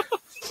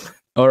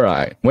 All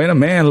right. When a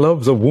man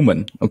loves a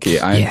woman. Okay,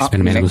 I'm up when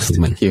a man next. loves a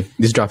woman. Okay,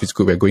 this draft is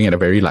good. We're going at a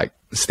very like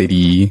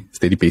steady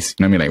pace.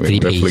 You know what I mean? Like we're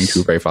flowing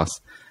through very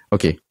fast.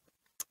 Okay.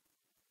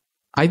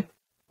 I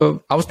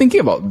was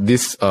thinking about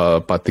this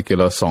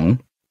particular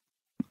song,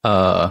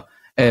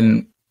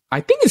 and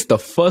I think it's the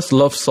first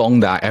love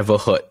song that I ever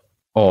heard,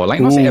 or like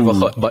not say ever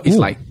heard, but it's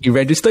like it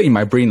registered in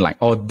my brain like,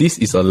 oh, this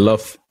is a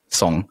love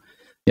song.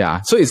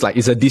 Yeah. So it's like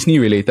it's a Disney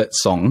related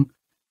song,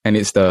 and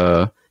it's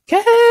the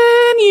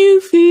Can you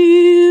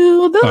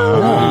feel the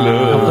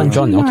love?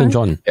 Elton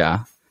John.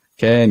 Yeah.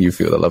 Can you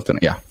feel the love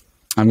tonight? Yeah.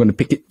 I'm going to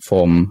pick it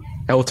from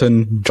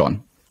Elton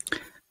John.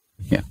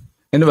 Yeah.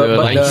 And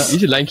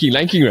Is it Lion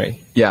King, right?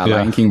 Yeah,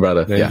 Lion King,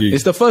 brother. Lion King.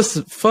 It's the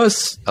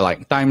first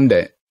like time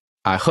that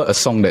I heard a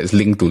song that is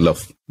linked to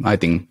love. I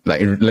think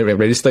like it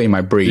registered in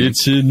my brain.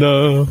 It's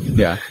enough.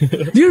 Yeah.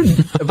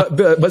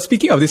 But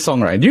speaking of this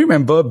song, right? Do you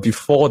remember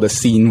before the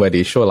scene where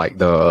they show like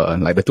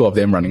the two of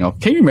them running off?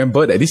 Can you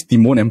remember that this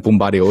Timon and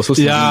Pumbaa, they also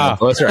sing the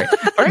verse, right?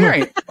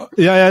 Right.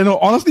 Yeah. No,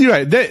 honestly,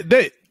 right.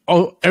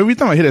 Every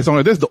time I hear that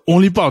song, that's the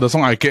only part of the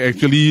song I can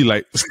actually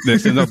like that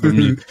stands up to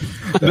me.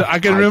 I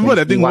can remember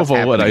that thing word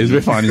for word. It's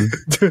very funny.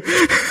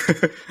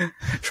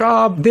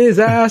 Trap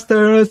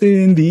disasters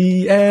in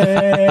the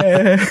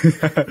air.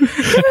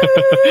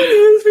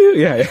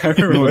 Yeah, I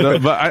remember.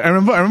 But I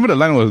remember the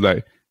line was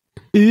like,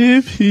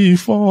 if he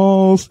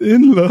falls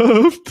in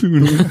love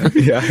tonight.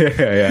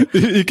 Yeah.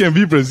 It can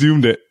be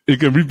presumed that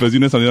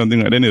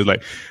something like. Then it's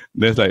like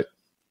there's like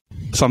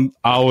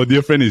our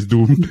dear friend is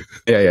doomed.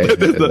 Yeah. That's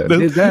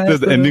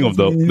the ending of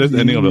the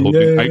whole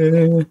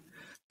thing.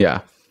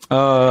 Yeah,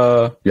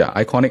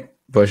 iconic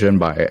version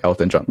by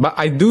Elton John. But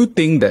I do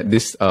think that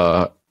this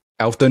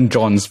Elton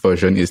John's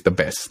version is the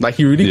best. Like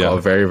he really got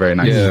a very, very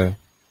nice,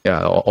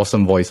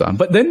 awesome voice.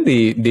 But then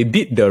they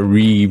did the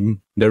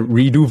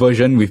redo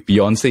version with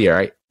Beyonce,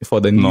 right? For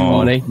the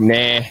new.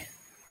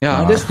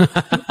 Yeah, that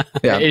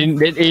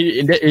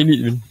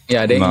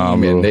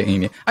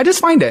ain't it. I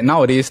just find that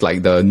nowadays,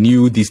 like the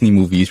new Disney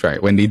movies,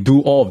 right, when they do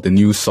all of the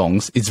new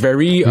songs, it's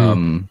very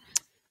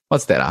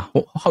what's that?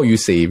 How you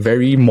say?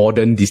 Very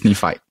modern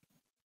Disney-fied.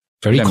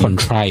 Very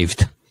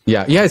contrived.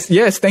 Yeah.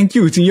 Yes. Thank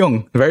you, Jin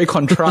Yong. Very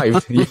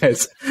contrived.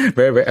 Yes.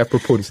 Very, very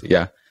apropos.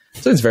 Yeah.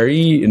 So it's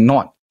very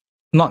not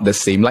the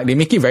same. Like they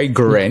make it very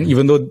grand,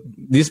 even though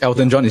this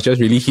Elton John is just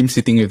really him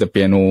sitting with the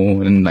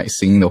piano and like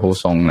singing the whole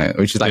song, like,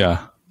 which is like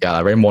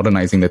very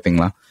modernizing the thing,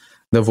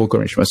 the vocal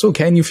arrangement. So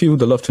Can You Feel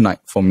the Love Tonight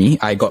for me?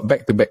 I got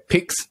back-to-back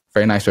picks.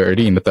 Very nice. We're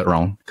already in the third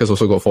round because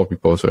also got 4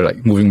 people, so we're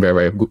like moving very,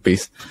 very good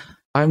pace.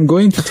 I'm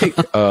going to take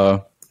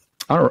I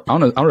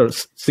want to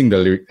sing the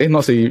lyric.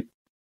 Not say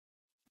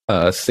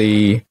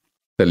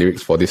the the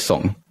lyrics for this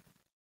song.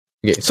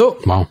 Okay, so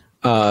Wow.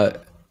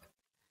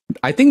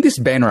 I think this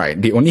band, right,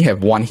 they only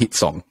have one hit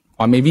song,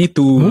 or maybe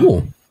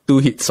two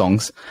hit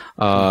songs.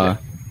 And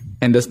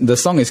the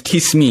song is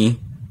Kiss Me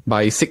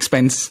by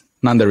Sixpence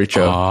None the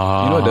Richer. You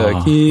know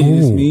the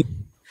Kiss Me?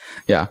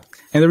 Yeah.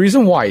 And the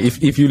reason why,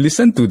 if you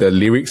listen to the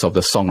lyrics of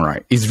the song,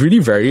 right, it's really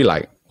very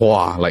like,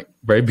 wow, like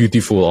very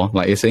beautiful.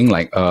 Like it's saying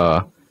like,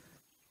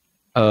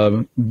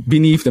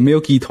 beneath the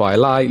milky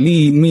twilight,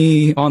 lead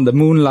me on the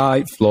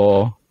moonlight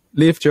floor.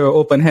 Lift your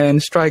open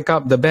hand, strike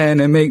up the band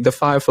and make the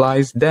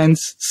fireflies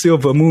dance.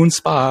 Silver moon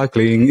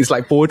sparkling. It's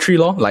like poetry,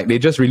 like they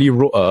just really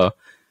wrote a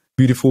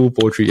beautiful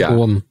poetry. Yeah.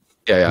 Poem.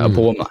 Yeah, a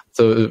poem.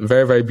 So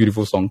very, very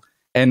beautiful song.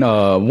 And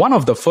one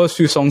of the first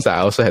few songs that I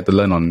also had to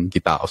learn on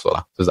guitar also.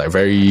 So it's like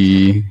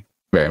very,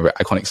 very, very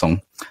iconic song.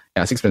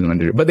 Yeah, Sixpence None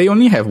the Richer. But they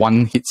only have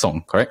one hit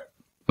song, correct?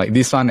 Like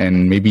this one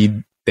and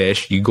maybe There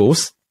She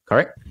Goes,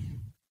 correct?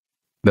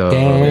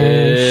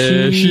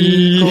 There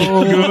she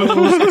goes.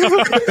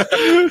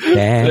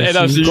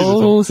 There she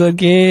goes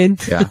again.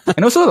 Yeah.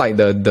 And also like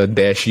the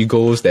There She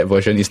Goes, that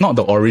version, is not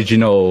the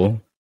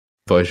original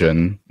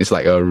version. It's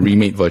like a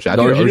remade version. I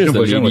think the original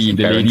version was the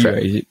Parent Trap.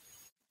 Right, is it?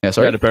 Yeah,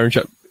 sorry? Yeah, the Parent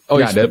Trap. Oh,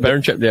 yeah, it's the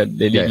Parent Trap, the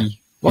lady.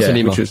 What's the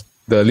name which is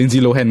the Lindsay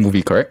Lohan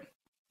movie, correct?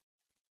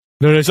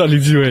 No, it's not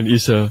Lindsay Lohan.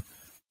 It's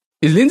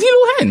Is Lindsay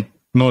Lohan?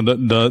 No,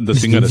 the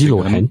singer, the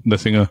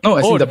singer.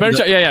 No, the Parent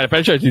Trap. Yeah, the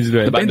Parent Trap is Lindsay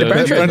Lohan. The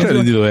Parent Trap is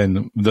Lindsay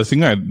Lohan. The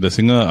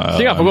singer. I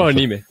think I forgot her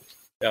name.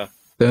 Yeah.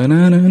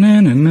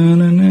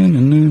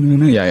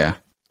 Yeah,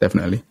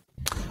 definitely.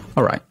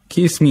 All right,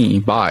 Kiss Me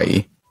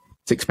by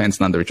Sixpence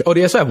None the Richer. Oh,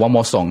 they also have one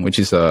more song, which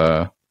is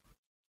Oh,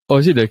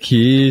 is it the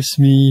Kiss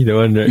Me, the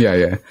one, right?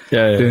 Yeah.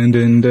 Dun,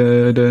 dun,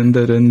 dun, dun,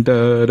 dun, dun,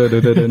 dun,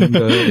 dun, dun, dun.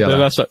 The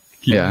last one.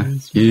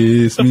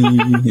 Kiss Me.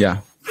 Yeah.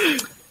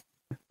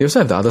 They also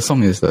have the other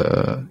song is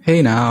the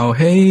Hey Now,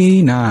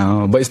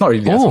 but it's not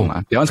really that song.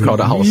 That one's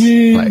Crowded House.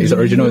 Like its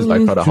original is by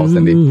Crowded House,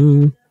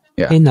 and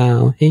they Hey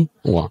now, hey.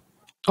 Wow.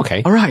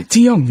 Okay. All right,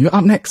 T Young, you're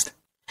up next.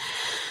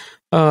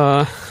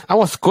 I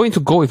was going to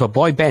go with a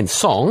boy band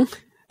song.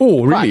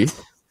 Oh, really?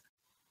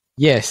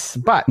 Yes,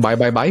 but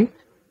Bye.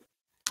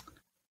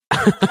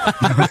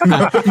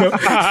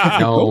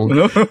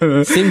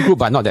 no, same group,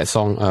 but not that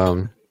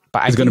song.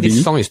 But I think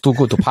this song is too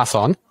good to pass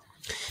on.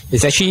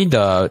 It's actually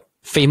the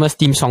famous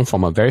theme song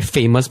from a very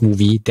famous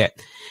movie that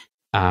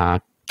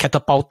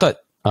catapulted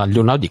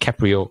Leonardo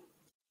DiCaprio.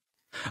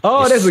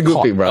 Oh, that's a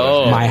good pick,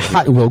 brother. My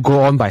Heart Will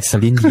Go On by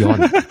Celine Dion.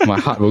 My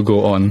Heart Will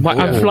Go On. But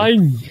I'm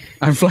flying.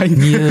 I'm flying.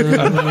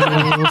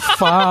 Near,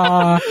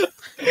 far,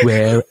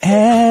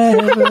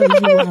 wherever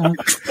you are.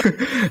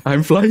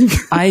 I'm flying.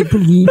 I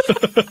believe.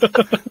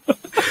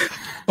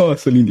 Oh,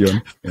 Celine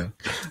Dion. Yeah.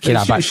 Okay,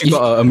 but she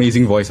got an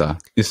amazing voice.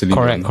 Celine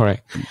Dion.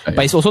 Correct. But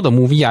it's also the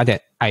movie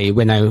that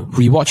when I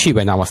rewatched it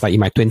when I was like in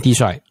my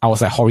 20s, right, I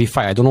was like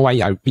horrified. I don't know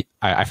why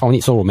I found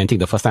it so romantic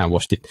the first time I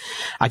watched it.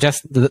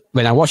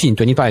 When I watched it in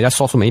 25, I just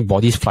saw so many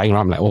bodies flying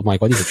around. I'm like, oh my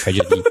God, this is a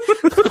tragedy.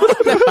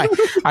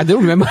 I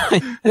don't remember.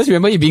 I just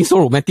remember it being so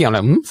romantic. I'm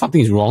like,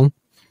 something is wrong.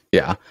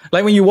 Yeah.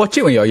 Like when you watch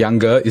it when you're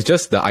younger, it's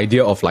just the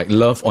idea of like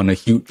love on a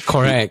huge...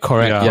 Correct.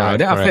 Yeah.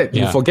 Then after that,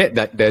 you forget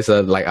that there's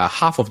a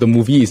half of the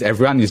movie is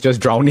everyone is just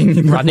drowning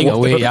in running water.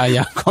 away.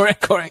 Yeah.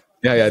 Correct.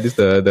 Yeah. This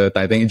is the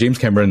Titanic, James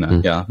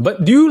Cameron. Yeah.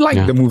 But do you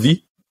like the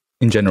movie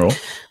in general?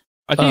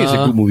 I think it's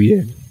a good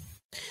movie.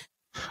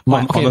 Yeah.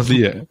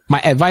 Honestly,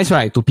 my advice,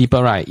 right, to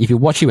people, right, if you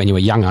watch it when you were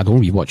young,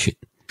 don't rewatch it.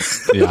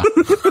 Yeah.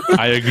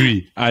 I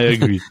agree.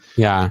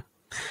 Yeah.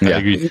 I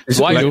agree.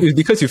 It's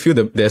because you feel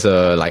that there's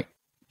a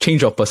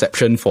change of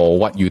perception for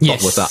what you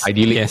thought was an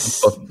idyllic,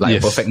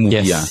 perfect movie.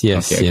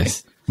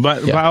 Yes.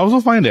 But I also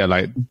find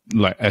that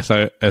as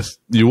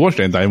you watch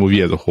the entire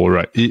movie as a whole,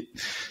 right?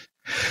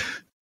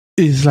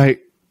 It's I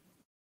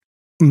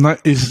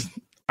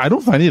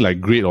don't find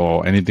it great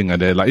or anything like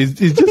that.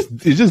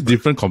 It's just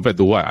different compared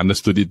to what I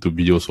understood it to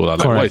be also. Like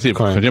what I say,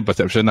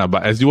 perception.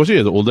 But as you watch it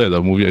as older as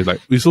a movie,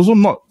 it's also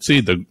not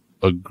say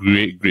a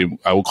great.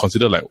 I would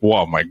consider the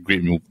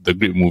great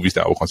movies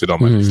that I would consider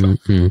on my list.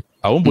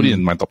 I won't put it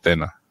in my top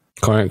 10.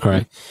 Correct.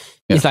 Yeah.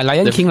 It's like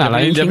Lion King.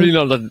 Definitely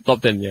not the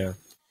top 10, yeah.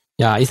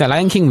 Yeah, it's like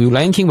Lion King.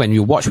 Lion King, when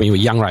you watch when you were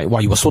young, right? Wow,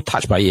 you were so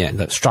touched by it and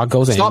the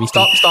struggles and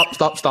everything. Stop.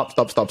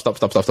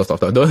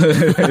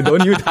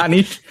 Don't you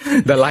tarnish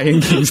the Lion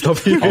King.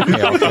 Stop it.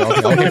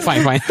 Okay,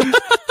 fine.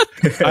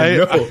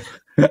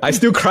 I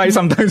still cry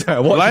sometimes when I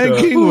watch Lion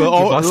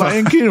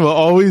King will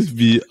always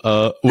be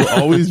a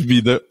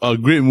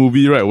great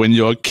movie, right? When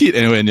you're a kid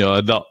and when you're an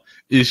adult.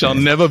 It shall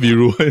never be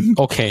ruined.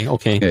 Okay.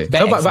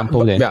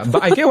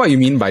 But I get what you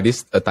mean by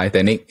this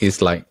Titanic is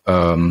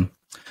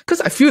because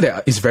I feel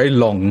that it's very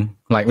long.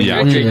 Like when you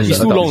watch it, it's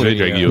too long. It's very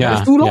draggy. Yeah.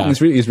 It's too long. It's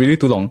really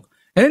too long.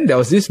 And then there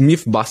was this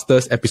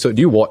Mythbusters episode.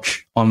 Do you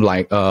watch on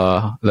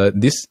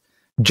this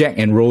Jack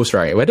and Rose,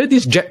 right? Whether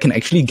this Jack can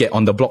actually get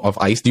on the block of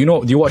ice. Do you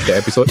watch the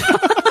episode?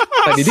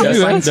 They did the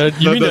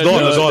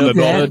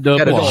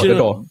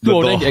door.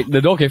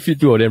 The door can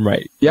fit two of them,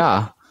 right?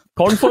 Yeah.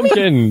 Confirm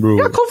can, bro.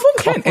 Yeah, confirm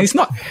can. And it's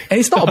not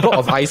a block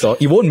of ice,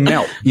 it won't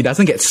melt. It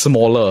doesn't get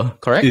smaller,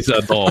 correct? It's a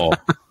door.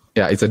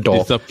 Yeah, it's a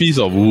door. It's a piece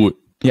of wood.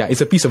 Yeah,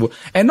 it's a piece of wood.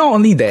 And not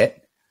only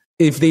that,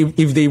 if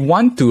they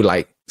want to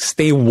like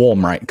stay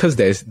warm, right? Because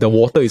the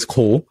water is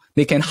cold,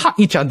 they can hug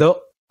each other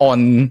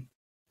on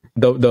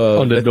the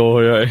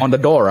door, right? on the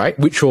door, right?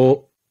 Which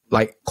will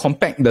like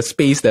compact the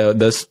space,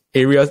 the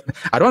areas.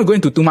 I don't want to go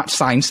into too much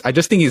science. I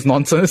just think it's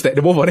nonsense that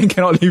the both of them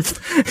cannot live.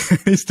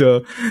 It's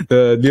the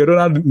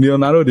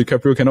Leonardo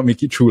DiCaprio cannot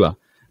make it through lah.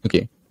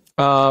 Okay.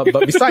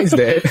 But besides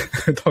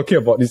that, talking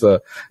about this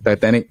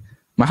Titanic,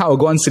 my heart will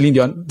go on Celine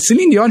Dion.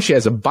 Celine Dion, she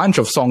has a bunch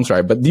of songs,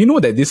 right? But do you know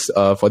that this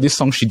for this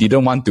song she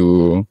didn't want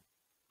to,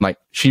 like,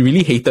 she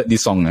really hated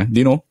this song. Do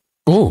you know?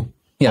 Oh.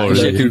 Yeah,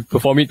 She had to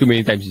perform it too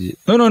many times, is it?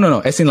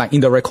 No. As in, like,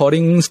 in the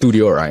recording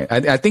studio, right?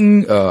 I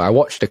think I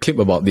watched a clip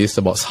about this,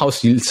 about how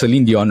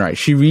Celine Dion, right?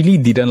 She really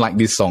didn't like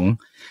this song.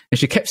 And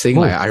she kept saying,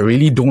 like, I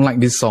really don't like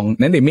this song.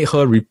 Then they made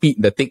her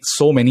repeat the take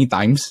so many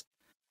times.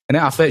 And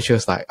then after that, she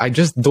was like, I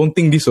just don't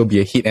think this will be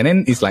a hit. And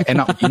then it's like, end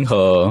up being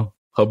her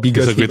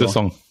biggest hit. It's a greatest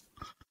song.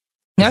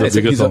 Yeah, it's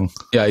a bigger song.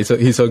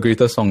 It's her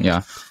greatest song,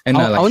 yeah. And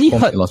I only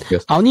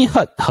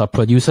heard her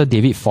producer,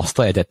 David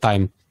Foster, at that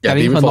time,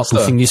 telling her not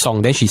to sing this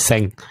song. Then she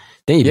sang.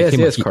 Then it became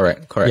a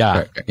hit.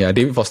 Correct. Yeah,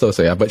 David Foster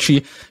also, yeah. But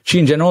she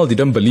in general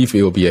didn't believe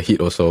it will be a hit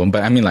also.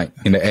 But I mean, like,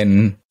 in the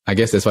end, I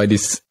guess that's why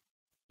this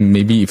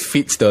maybe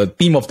fits the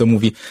theme of the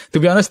movie. To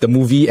be honest, the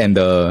movie and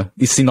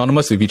is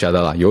synonymous with each other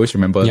lah. You always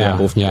remember they're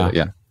both together,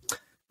 yeah.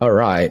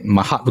 Alright,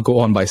 My Heart Will Go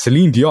On by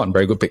Celine Dion.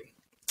 Very good pick.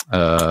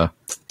 I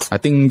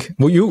think,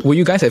 would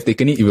you guys have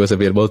taken it if it was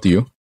available to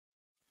you?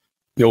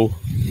 No.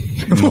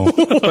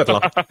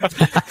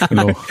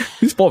 No.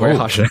 This Paul very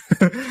harsh.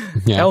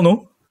 Yeah. Hell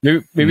no.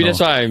 Maybe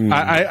that's why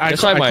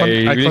that's why my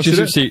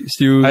relationship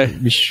still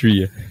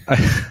mystery. I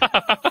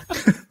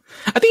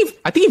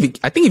think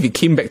if it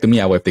came back to me,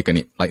 I would have taken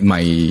it. Like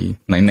my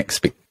next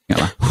pick.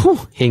 Yeah.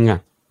 Heng.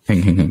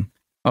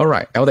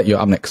 Alright, Eldad, you're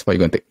up next. What are you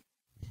going to take?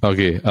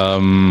 Okay.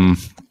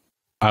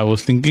 I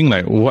was thinking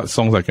like what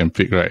songs I can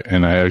pick, right?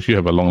 And I actually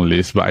have a long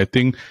list, but I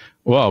think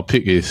what I'll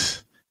pick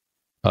is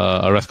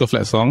a Rascal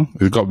Flatts song.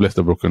 It's God Bless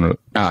the Broken Road.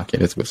 Okay,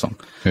 that's a good song.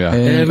 Yeah.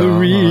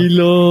 Every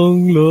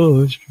long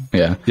lost.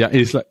 Yeah. Yeah,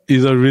 it's a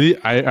really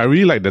I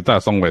really like that type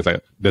of song where it's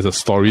like there's a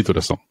story to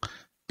the song.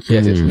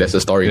 Yes, there's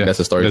a story. Yeah,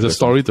 there's a story. There's a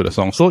story to the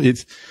song. So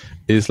it's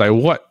like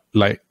what,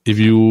 like, if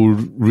you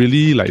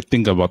really like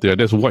think about it,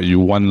 that's what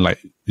you want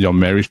like your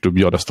marriage to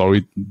be, or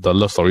the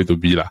love story to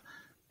be lah.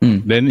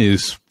 Then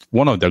is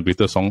one of their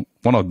greatest song,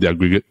 one of their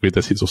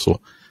greatest hits also.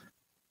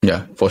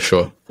 Yeah, for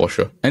sure.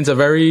 And it's a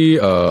very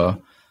I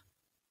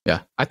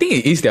think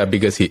it is their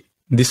biggest hit.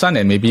 This one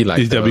and maybe like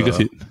it's their biggest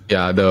hit.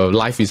 Yeah, the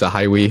Life is a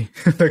Highway.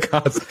 The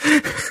cars.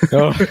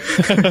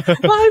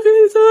 Life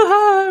is a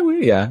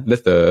highway. Yeah,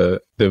 that's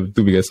the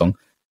two biggest song.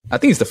 I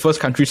think it's the first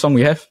country song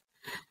we have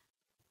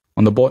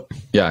on the board.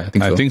 Yeah,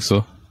 I think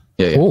so.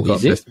 Yeah. Oh,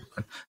 is it?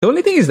 The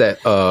only thing is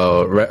that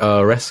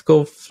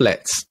Rascal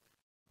Flatts,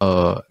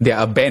 they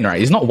are a band,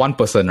 right? It's not one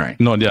person, right?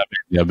 No, they are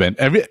a band.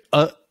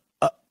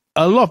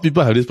 A lot of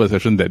people have this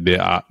perception that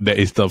there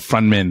is the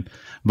front man,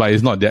 but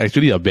it's not. They're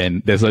actually a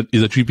band. It's a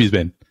 3-piece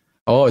band.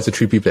 Oh, it's a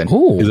 3-piece band.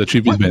 Oh, it's a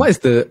 3-piece band. What's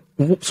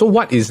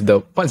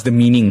the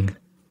meaning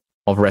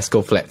of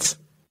Rascal Flatts?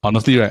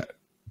 Honestly, right,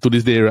 to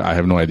this day, right, I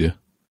have no idea.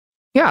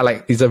 Yeah,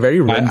 like it's a very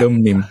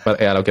random name.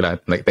 But yeah, okay,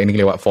 like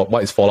technically,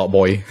 what is Fall Out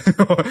Boy?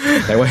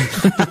 Like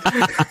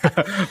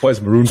what is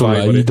Maroon 5?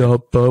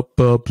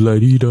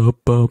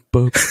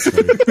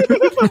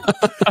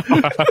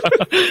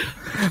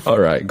 All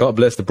right, God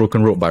Bless the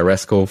Broken Road by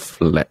Rascal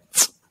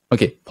Flatts.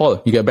 Okay,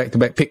 Paul, you get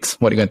back-to-back picks.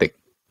 What are you gonna take?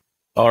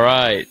 All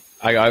right,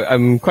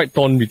 I'm quite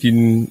torn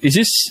between.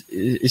 It's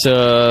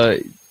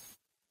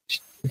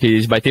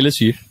by Taylor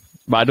Swift.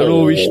 But I don't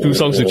know which two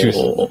songs to choose.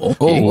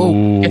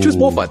 You can choose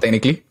both,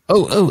 technically.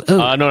 No,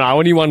 I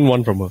only want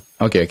one from her.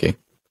 Okay.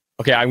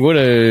 Okay, I'm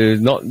gonna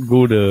not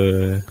go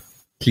the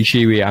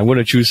cliche way. I'm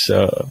gonna choose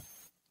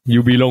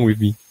You Belong With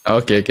Me.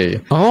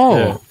 Okay. Oh.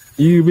 Yeah.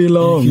 You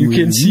belong. You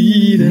can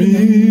see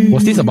that.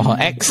 Was this about her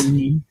ex?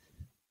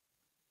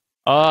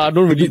 I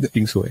don't really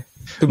think so.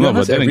 To be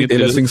honest, every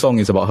Taylor Swift song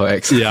is about her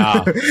ex.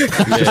 Yeah. I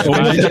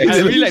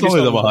really like this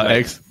song about her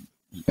ex.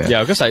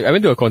 Yeah, because I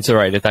went to a concert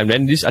right at the time.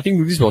 Then I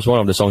think this was one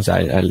of the songs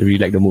I really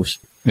like the most.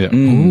 Yeah.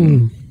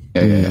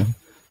 Yeah.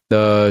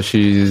 I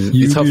think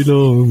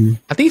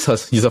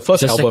it's her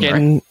first album,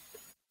 right?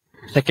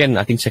 Second.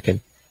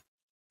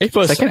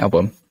 First. Second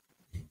album.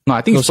 No,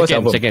 I think it's first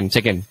album.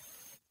 Second.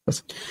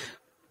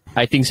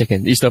 I think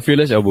second. It's the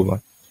Fearless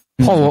album.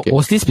 Paul,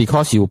 was this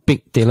because you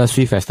picked Taylor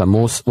Swift as the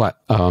most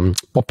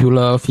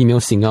popular female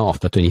singer of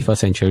the 21st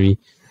century?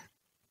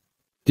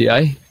 Did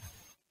I?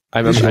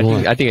 I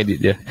think I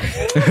did, yeah.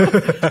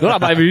 No,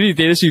 but I really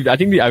Taylor Swift. I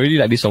really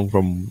like this song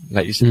from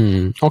like.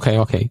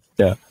 Okay.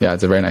 Yeah,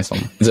 it's a very nice song.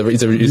 It's a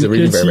really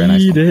very, very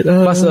nice song.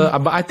 Plus,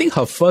 but I think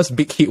her first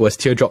big hit was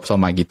Teardrops on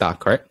My Guitar,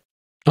 correct?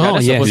 Oh,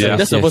 yeah,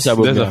 that's the first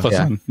album. That's the first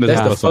one.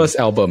 That's the first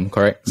album,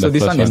 correct? So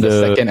this one is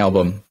the second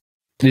album.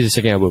 This is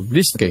the second album.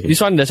 This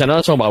one, there's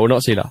another song, but I will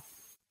not say that.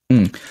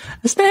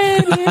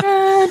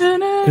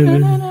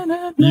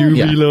 You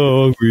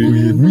belong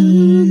with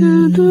me.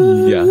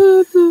 Yeah.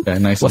 Yeah,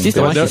 nice. Was this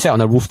the one she sat on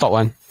the rooftop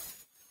one?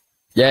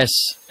 Yes.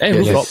 Hey,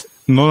 Yes, rooftop. yes.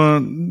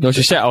 No,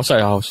 she sat outside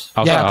her house.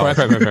 Yeah, correct.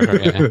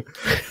 Yeah.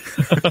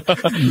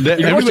 That-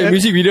 If you watch the everybody-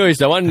 music video, it's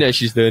the one that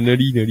she's the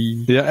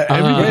nerdy. Yeah,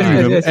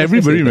 yes,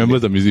 everybody yes.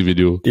 remembers the music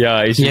video.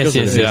 Yeah, it's Yes, because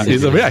of yes, the- yes.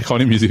 It's a very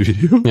iconic music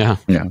video. Yeah.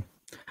 Yeah,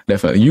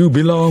 definitely. You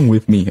Belong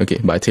With Me. Okay,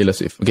 by Taylor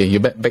Swift. Okay, you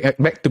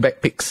back to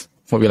back picks.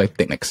 What would you like to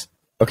take next?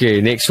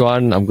 Okay, next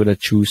one, I'm gonna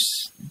choose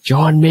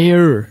John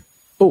Mayer.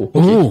 Oh,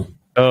 okay.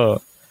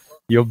 Ooh.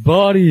 Your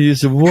body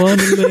is a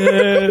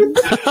wonderland.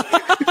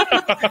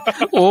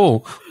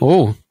 Oh.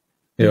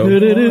 Your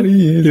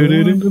body is a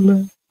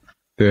wonderland.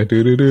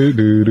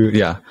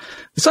 Yeah,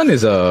 this one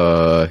is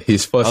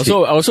his first. I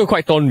also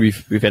quite torn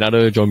with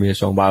another John Mayer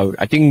song, but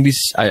I think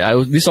this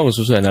song is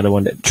also another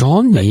one that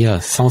John Mayer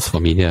sounds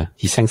familiar.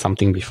 He sang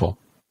something before.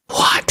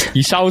 What?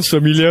 he sounds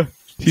familiar.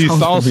 He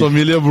sounds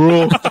familiar,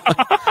 bro.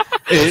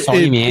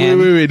 Sorry, man.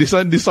 Wait. This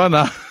one.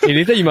 Hey,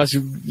 later you must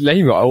let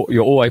him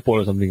your old iPod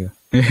or something.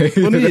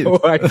 Don't need.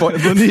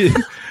 Don't need.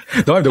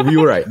 Don't have the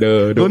wheel, right?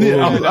 The Don't need.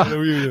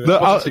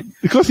 wheel.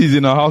 Because he's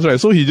in our house, right?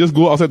 So he just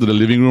go outside to the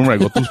living room, right?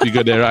 Got two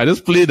speakers there, right? I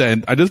just play the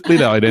entire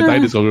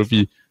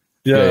discography.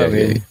 Yeah,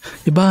 man.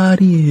 Your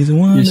body is a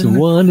wonderland. It's a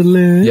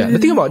wonderland. Yeah,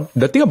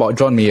 the thing about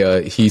John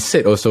Mayer, he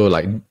said also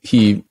like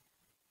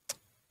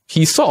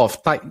he sort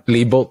of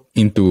labeled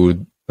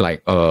into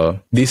like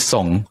this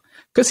song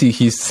because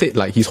he said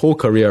like his whole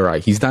career,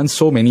 right, he's done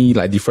so many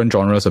like different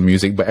genres of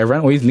music, but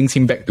everyone always links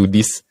him back to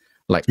this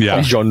like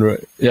This genre.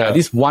 Yeah.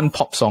 this one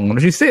pop song.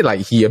 He said like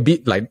he a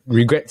bit like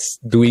regrets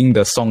doing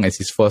the song as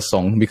his first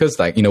song because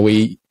like in a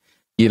way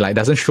it like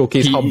doesn't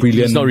showcase how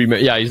brilliant. He's not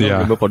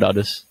remember for the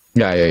others.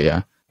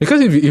 Yeah.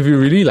 Because if you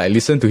really like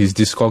listen to his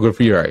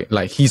discography, right,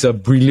 like he's a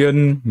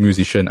brilliant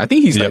musician. I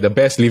think he's like the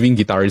best living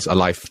guitarist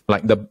alive,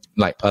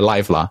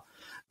 alive lah.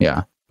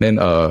 Yeah. Then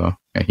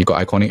he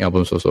got iconic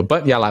albums also.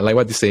 But yeah, like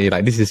what you say,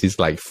 like this is his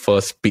like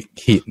first big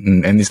hit,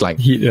 and it's like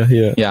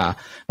yeah.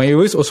 When you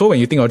always also when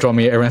you think of John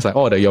Mayer, everyone's like,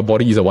 oh, Your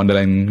Body Is a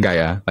Wonderland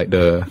guy, like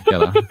the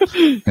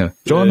yeah.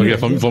 John. Okay,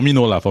 for me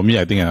no lah. For me,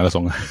 I think another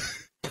song.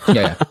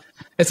 Yeah.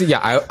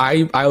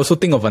 I also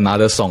think of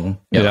another song.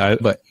 Yeah,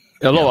 but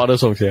a lot of other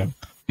songs.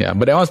 yeah,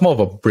 but that one's more of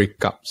a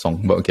breakup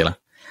song. But okay lah.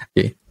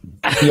 Okay.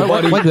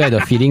 Why do I have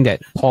the feeling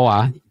that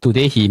Paul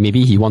today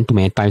he won too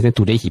many times, then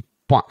today he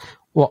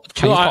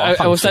Chinese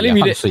I was telling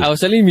me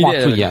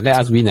that. Let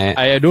us win.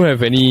 I don't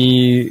have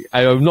any.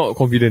 I am not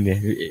confident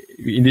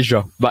in this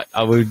draft, but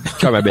I will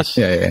try my best.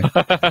 Yeah.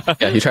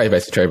 He tried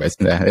his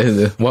best.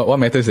 Yeah. What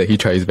matters is that he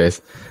tried his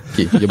best.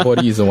 Okay, Your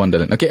Body Is a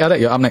Wonderland. Okay,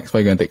 Alec, you're up next. What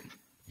are you gonna take?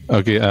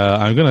 Okay,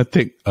 I'm gonna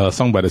take a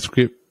song by The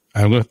Script.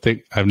 I've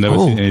never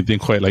seen anything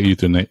quite like you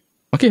tonight.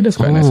 Okay, that's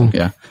quite nice.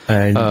 Yeah.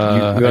 And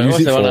I use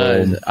it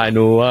for. I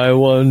know I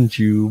want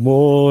you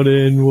more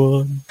than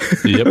one.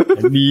 Yep.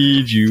 I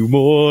need you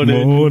more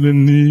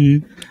than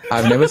need.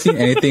 I've never seen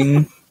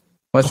anything.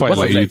 What's Quite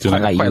like you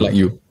tonight. Quite like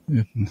you.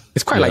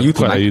 It's quite like you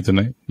Quite tonight. like you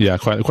tonight. Yeah,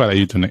 quite like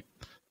you tonight.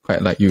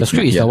 Quite like you. The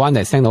Script is the one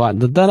that sang the one,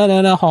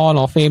 the Hall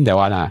of Fame, that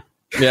one.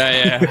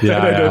 Yeah.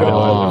 Yeah.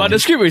 But The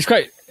Script is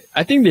quite.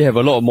 I think they have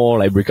a lot more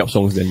like breakup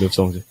songs than love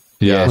songs.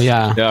 Yeah. Oh,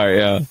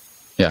 yeah.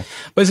 Yeah,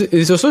 but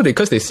it's also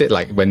because they said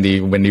like when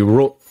they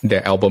wrote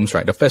their albums,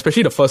 right?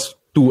 Especially the first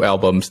two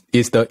albums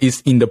is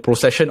in the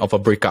procession of a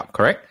breakup,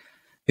 correct?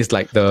 It's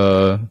like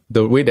the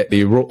way that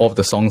they wrote off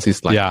the songs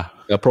is like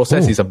the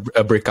process is a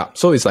breakup.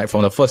 So it's like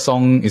from the first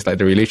song, it's like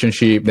the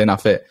relationship. Then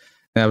after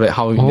that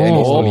how then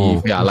it's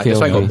leave. Yeah, like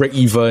that's why got Break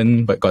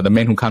Even, but got The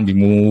Man Who Can't Be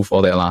Moved,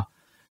 all that lah.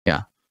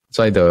 Yeah,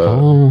 so like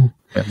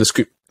the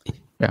Script.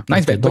 Yeah,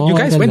 nice band. But you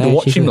guys went to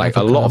watch him like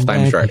a lot of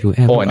times, right?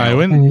 Paul and I Al.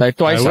 went Like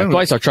twice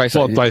or thrice.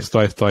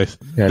 Twice.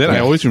 Yeah, Then I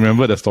twice. always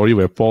remember the story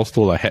where Paul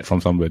stole a hat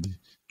from somebody.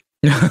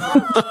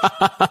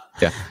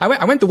 Yeah,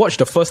 I went to watch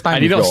the first time. I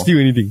did not steal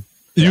anything.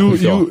 He Yeah,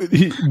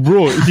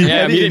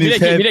 had it in his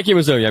hand. Media came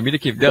also. Yeah, Media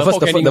came. The first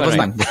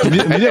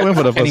time. Media went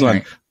for the first one.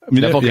 Right?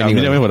 Media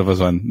went for the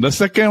first one. The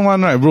second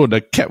one, right, bro,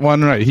 the cap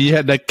one, right, he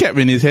had the cap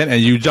in his hand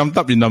and you jumped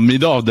up in the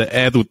middle of the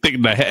air to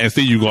take the hat and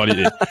say you got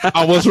it.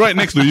 I was right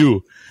next to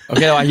you.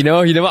 Okay, well, he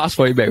never asked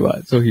for it back,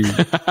 what? So he.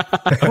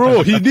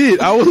 Bro, he did.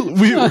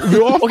 We were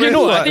all Okay, friends,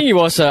 no, what? I think it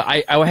was.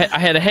 I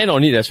had a hand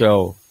on it as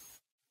well.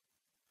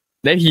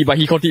 Then he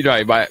caught it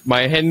right, but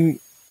my hand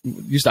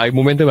used like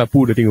momentum. I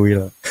pulled the thing away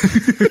lah.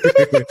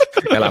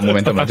 Yeah, like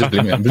momentum.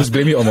 Just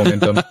blame it on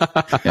momentum.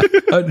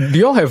 Yeah. Do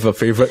you all have a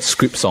favorite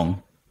Script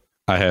song?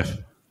 I have.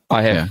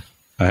 Yeah.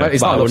 But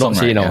it's But not I a will love not song,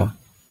 say right? now.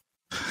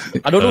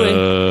 I don't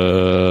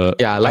know.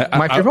 Yeah, like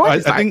my favorite one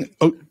is I like,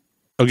 think.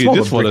 Okay, it's more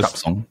just of a for the breakup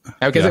song.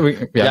 Okay,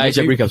 Yeah. so It's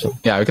a breakup song.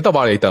 Yeah, we can talk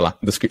about it later lah.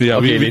 The Script. yeah,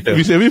 Okay, later.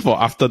 we save it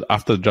for after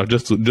the draft,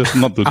 just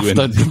not to do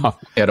After anything.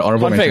 draft. Yeah, the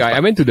honorable Fun fact, mentions. I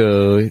went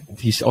to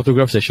his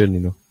autograph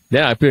session.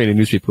 Then I appeared in the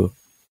newspaper.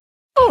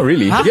 Oh,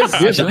 really? Yes,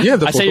 you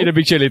have the I send you photo. the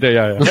picture later.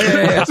 Yeah.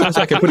 Yeah.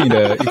 So I can put it in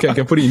you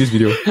can put it in this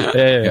video.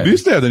 Yeah. Do you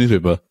still have the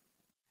newspaper?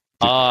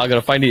 I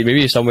gotta find it.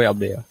 Maybe it's somewhere up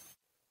there.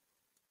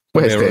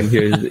 Where is Around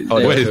that? here.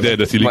 Where is there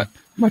the ceiling?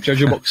 My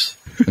treasure box.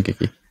 Okay.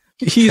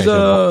 He's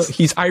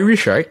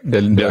Irish, right? The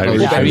Irish.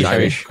 whole band is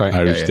Irish. Correct.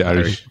 Irish, Yeah, the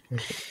Irish.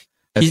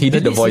 As he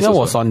did the voice. Singer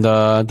was on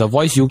the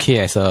Voice UK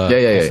as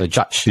a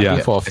judge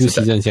for a few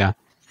seasons. Yeah.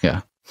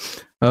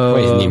 What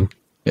is his name?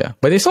 Yeah,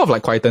 but they sort of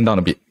like quietened down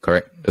a bit.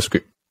 Correct, the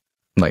script,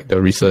 like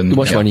the recent. Too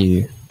much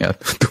money. Yeah,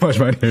 too much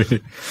money.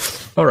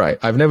 All right,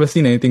 I've never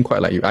seen anything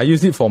quite like you. I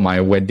used it for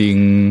my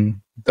wedding.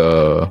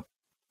 I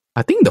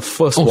think the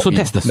first. Oh, so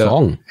that's the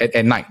song.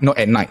 At night, not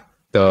at night.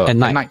 At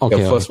night,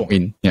 okay, the first walk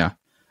in. Yeah,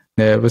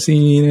 never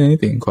seen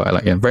anything quite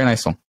like. Yeah, very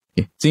nice song.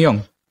 Okay, Jin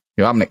Yong,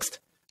 you're up next.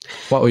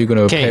 What are you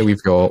going to pair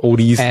with your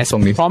oldies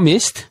song list? As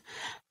promised,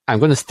 I'm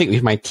going to stick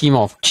with my theme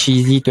of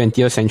cheesy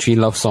 20th century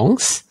love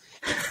songs.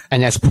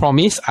 And as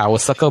promised, I will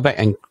circle back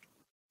and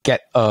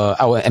pick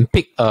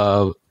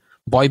a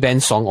boy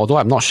band song, although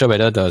I'm not sure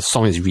whether the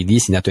song is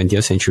released in the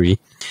 20th century.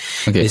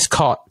 Okay. It's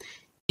called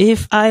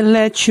If I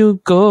Let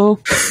You Go,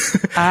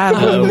 I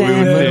Will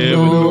Never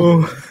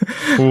Know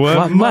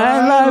What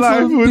My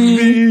Life Would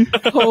Be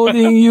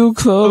Holding You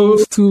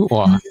Close to...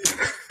 Wow.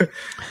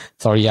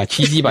 Sorry,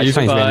 cheesy, but this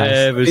one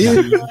is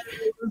very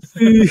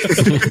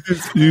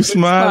nice. You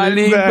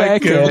smiling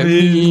back at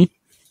me.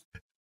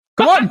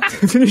 Come on!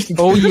 Finish.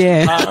 Oh,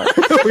 yeah.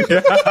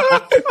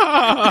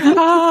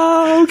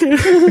 Okay.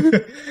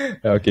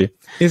 Okay.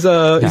 It's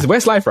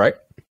Westlife, right?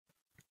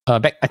 I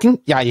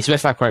think, it's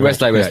Westlife, correct?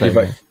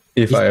 Westlife.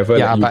 If I ever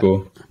let you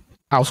go.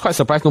 I was quite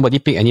surprised nobody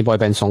picked any boy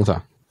band songs.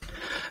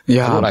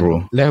 Yeah,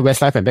 bro.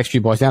 Westlife and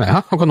Backstreet Boys. They're like,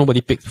 how come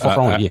nobody picked? What's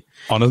wrong with you?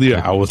 Honestly,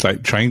 I was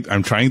like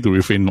I'm trying to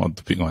refrain not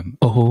to pick one.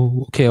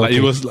 Oh, okay. Like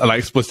it was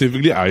like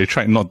specifically, I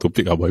tried not to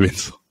pick a boy band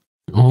song.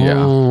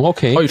 Oh,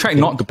 okay. Oh, you tried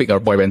not to pick a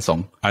boy band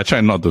song? I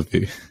tried not to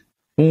pick.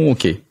 Oh,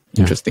 okay.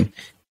 Interesting.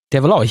 They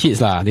have a lot of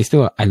hits lah. They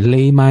still, I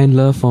lay my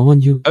love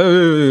on you.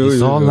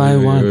 It's all I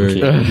want.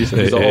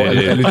 It's all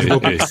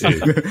eligible.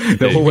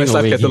 The whole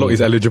Westlife catalog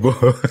is eligible.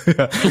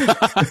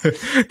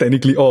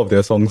 Technically, all of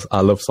their songs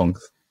are love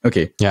songs.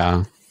 Okay.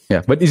 Yeah.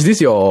 Yeah. But is this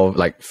your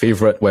like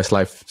favorite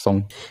Westlife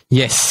song?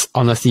 Yes.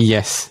 Honestly,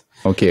 yes.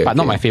 Okay. But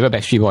not my favorite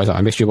Backstreet Boys.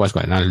 Backstreet Boys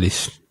got another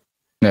list.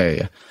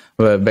 Yeah.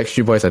 But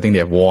Backstreet Boys, I think they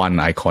have one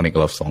iconic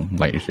love song.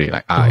 Like usually,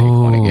 like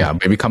iconic. Yeah,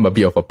 they become a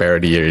bit of a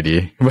parody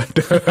already. But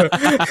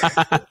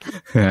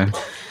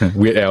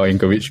Weird Al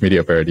Yankovic made it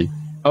a parody.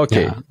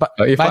 Okay, but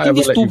I think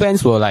these two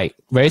bands were like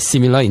very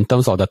similar in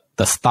terms of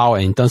the style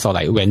and in terms of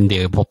like when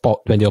they were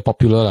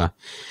popular.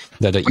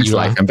 The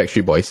Westlife and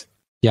Backstreet Boys.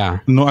 Yeah.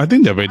 No, I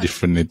think they're very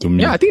different to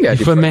me. Yeah, I think they're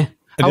different. Man.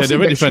 They're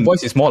very different. Backstreet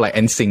Boys is more like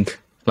NSYNC.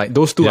 Like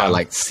those two are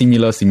like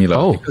similar.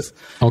 Oh, because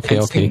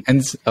okay.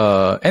 And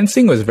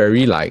NSYNC was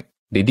very like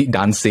they did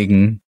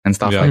dancing and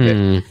stuff like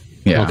that.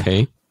 Yeah. Okay.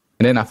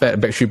 And then after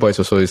that, Backstreet Boys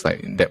also is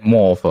like that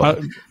more of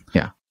a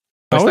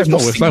I always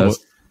thought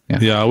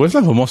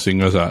Westlife were more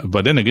singers,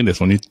 but then again,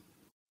 there's only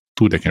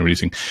two that can really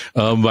sing.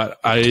 But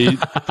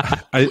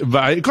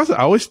because I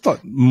always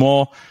thought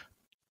more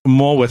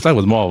Westlife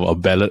was more of a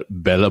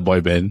ballad boy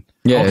band.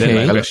 Yeah, and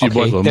then Backstreet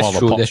Boys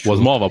was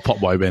more of a pop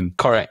boy band.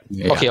 Correct.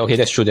 Yeah. Okay,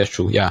 that's true.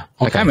 Yeah.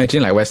 Okay. I can't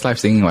imagine like Westlife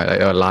singing like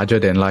larger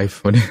than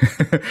life. Now,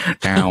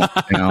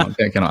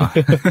 that cannot.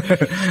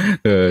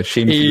 The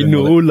shame. Ain't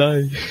no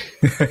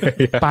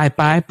life.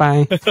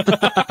 Bye.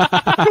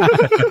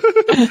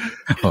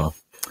 Oh,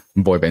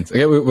 boy bands.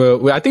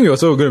 Okay, I think we're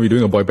also going to be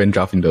doing a boy band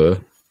draft in the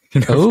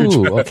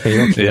future.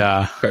 Okay.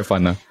 Yeah, quite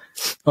fun.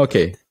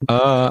 Okay.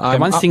 That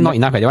one sing not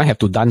enough. That one have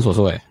to dance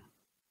also.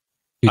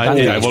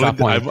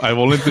 I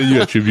volunteer you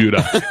a tribute.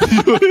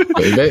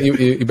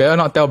 You better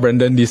not tell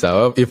Brendan this.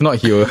 If not,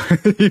 he'll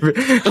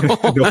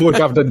the whole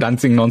draft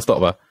dancing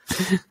non-stop.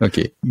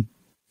 Okay,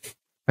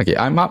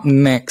 I'm up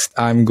next.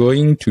 I'm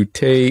going to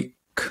take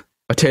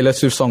a Taylor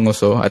Swift song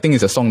also. I think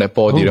it's a song that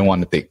Paul didn't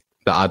want to take.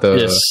 The other...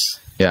 Yes.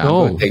 Yeah, I'm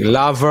going to take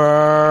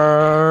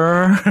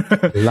Lover.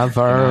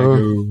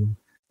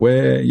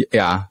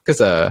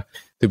 Because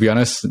to be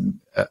honest,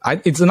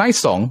 it's a nice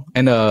song,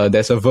 and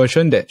there's a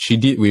version that she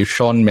did with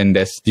Shawn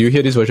Mendes. Do you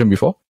hear this version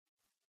before?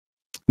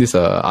 This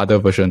other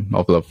version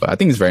of Love. I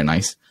think it's very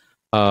nice.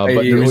 But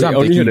the reason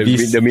I'm taking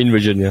this, the main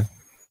version, yeah.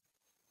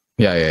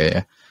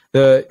 Yeah.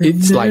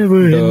 It's like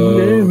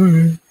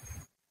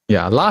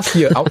last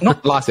year,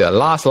 not last year,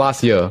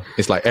 last year.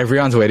 It's like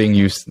everyone's wedding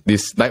used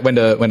this. Like when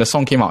the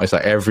song came out, it's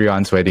like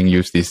everyone's wedding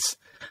used this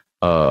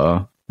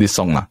song,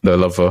 The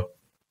Lover.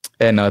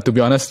 And to be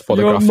honest, for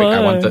the graphic,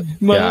 I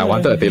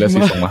wanted a Taylor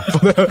Swift song.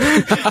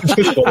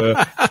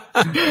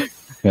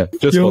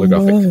 Just for the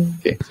graphic.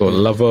 Okay, so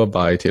Lover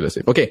by Taylor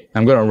Swift. Okay,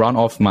 I'm going to run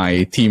off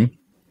my team.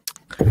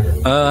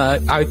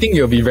 I think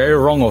you'll be very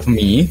wrong of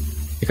me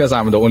because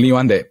I'm the only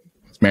one that's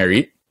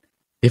married.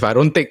 If I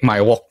don't take my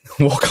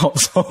walkout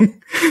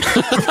song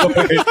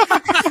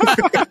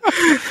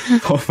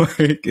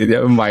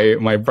for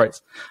my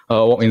bride's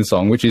walk-in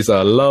song, which is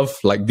Love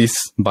Like This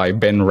by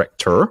Ben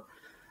Rector.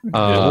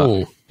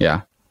 Yeah.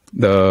 Yeah.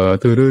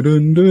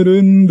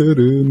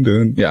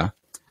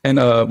 And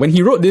when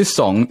he wrote this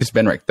song, this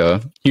Ben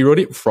Rector, he wrote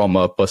it from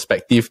a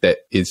perspective that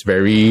is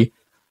very,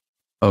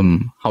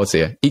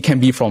 it can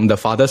be from the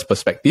father's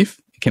perspective.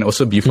 It can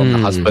also be from the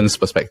husband's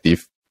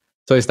perspective.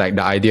 So it's like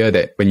the idea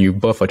that when you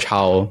birth a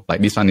child, like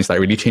this one is like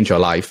really change your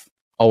life.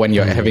 Or when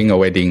you're having a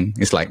wedding,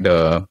 it's like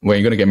when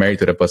you're gonna get married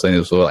to the person,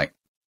 it's also like,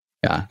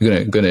 yeah,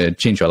 you're gonna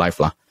change your life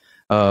lah.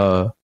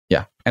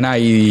 Yeah, and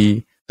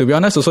to be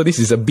honest, also this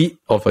is a bit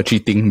of a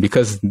cheating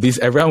because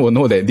everyone will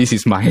know that this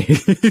is my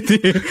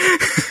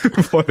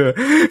for the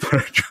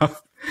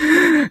draft.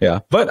 Yeah,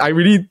 but I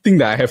really think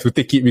that I have to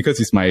take it because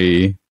it's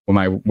my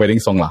wedding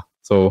song lah.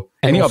 So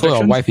And any also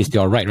objections? your wife is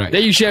your right?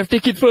 Then you should have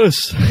take it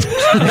first.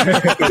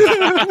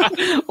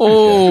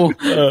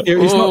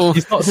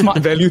 It's not smart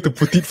value to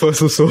put it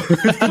first also.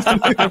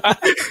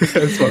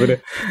 That's smart.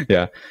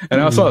 Yeah.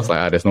 And also I was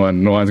like, there's no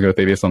one's gonna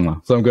take this song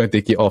lah. So I'm gonna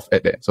take it off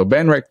at that. So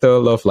Ben Rector,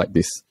 Love Like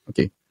This.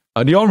 Okay.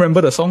 Do you all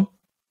remember the song?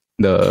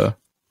 Yeah.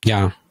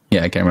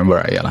 Yeah, I can remember,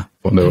 right? Yeah,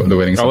 from the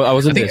wedding song. I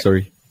wasn't there,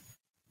 sorry.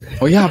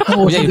 Oh yeah,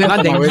 Paul was Yeah, you there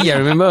can't for my dengue, wedding. I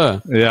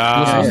remember. You were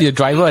Yeah. supposed to be a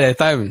driver at that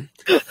time.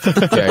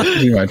 Yeah,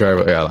 he's my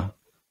driver. Yeah, lah.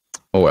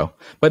 Oh well.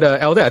 But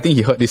Elder, I think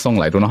he heard this song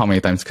like I don't know how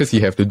many times because he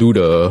have to do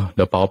the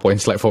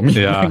PowerPoint slide for me.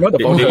 Yeah. Not the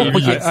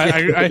PowerPoint.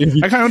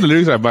 I can't remember the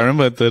lyrics, right, but I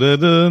remember.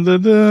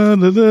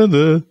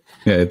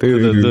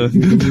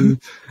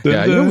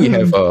 Yeah, you know we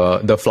have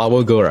the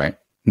flower girl, right?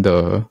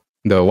 The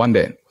one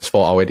that was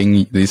for our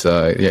wedding. This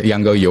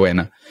younger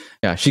Joanna.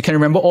 Yeah, she can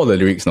remember all the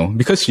lyrics, no,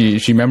 because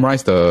she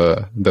memorized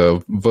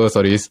the verse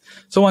or this.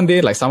 So one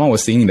day, like someone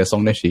was singing the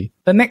song, then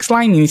the next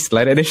line is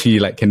like that. Then she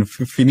like can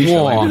finish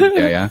the line.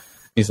 Yeah.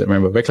 Is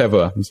remember very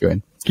clever, Miss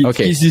Joanne.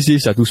 Okay. Kids these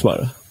days are too smart.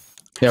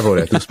 Yeah, bro,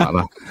 they're too smart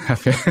lah.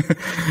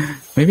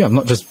 Maybe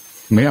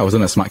I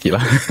wasn't a smart kid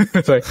lah.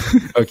 Sorry.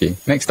 Okay,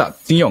 next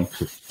up, Jin Yong.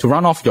 To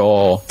run off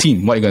your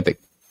team, what are you gonna take?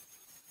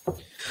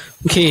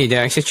 Okay,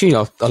 there are actually a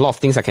lot of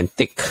things I can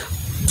take.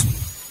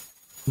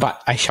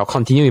 But I shall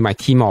continue with my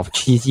theme of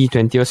cheesy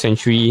 20th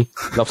century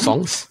love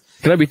songs.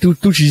 Can I be too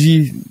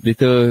cheesy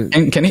later?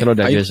 And can it? Cannot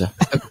digest.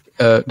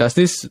 Does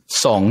this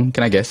song?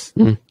 Can I guess?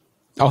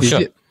 Oh,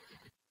 sure.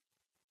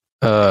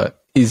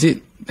 Is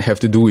it have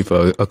to do with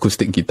a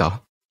acoustic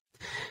guitar?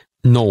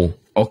 No.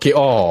 Okay.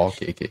 Oh,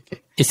 okay.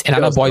 It's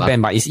another was boy the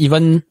band, but it's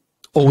even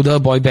older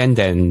boy band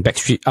than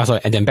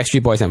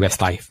Backstreet Boys and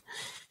Westlife.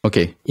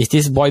 Okay. It's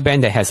this boy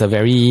band that has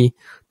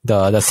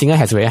the singer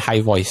has a very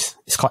high voice.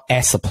 It's called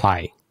Air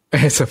Supply.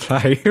 Air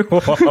Supply.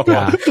 Wow.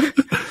 Yeah.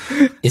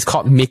 It's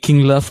called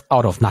Making Love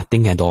Out of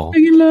Nothing at All.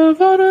 Making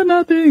love out of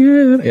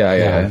nothing.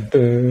 Yeah.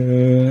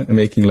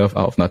 Making love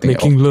out of nothing.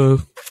 Making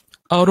love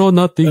out of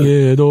nothing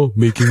at all.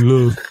 Making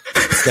love.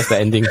 That's the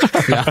ending.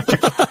 Yeah.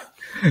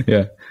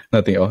 Yeah.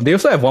 Nothing at all. They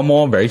also have one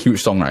more very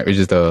huge song, right? Which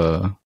is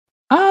the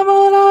I'm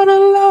all out of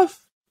love.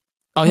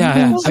 Oh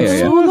yeah.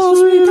 Yeah.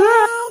 lost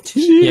without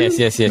you.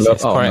 Yes.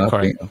 Love out of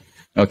Correct. nothing.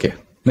 Okay.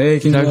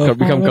 Making love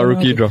Become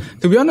karaoke draw.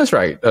 To be honest,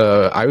 right?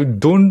 I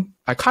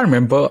can't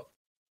remember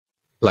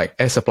like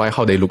Air Supply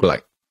how they look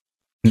like.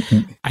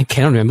 I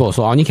cannot remember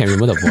also. I only can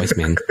remember the voice,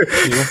 man.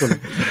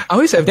 I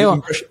always have the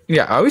impression,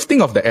 I always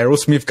think of the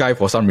Aerosmith guy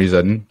for some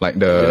reason, like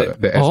the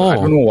I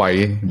don't know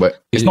why,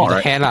 but it's not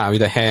with right. The hair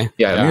with the hair.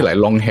 Yeah, maybe like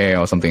long hair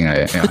or something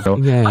like that. Yeah. So,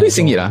 Yeah, how do you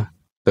sing it?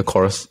 The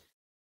chorus.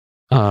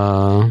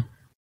 I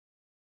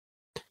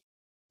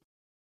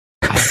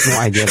have no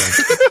idea.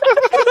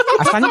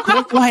 I find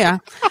it why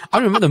I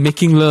remember the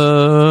making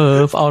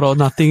love out of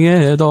nothing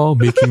at all.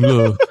 Making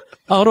love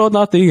out of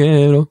nothing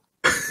at all.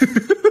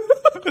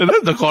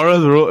 That's the chorus,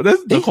 bro.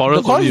 That's the chorus.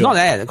 The chorus is not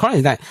that. The chorus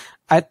is that.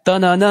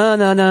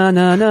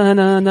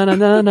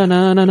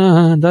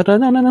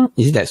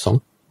 Is it that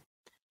song?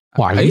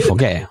 Wow, I really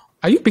forget.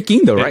 Are you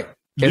picking the right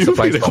Air You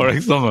Supply pick the song?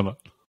 correct song or not?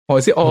 Or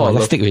is it all Let's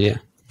love? stick with it.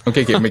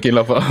 Okay, making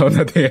love out of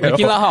nothing at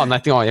Making all. love out of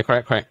nothing. Oh, yeah,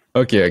 correct.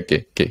 Okay,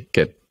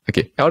 good.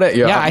 Okay, all that.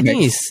 Yeah, I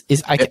think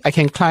it's I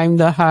can climb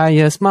the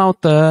highest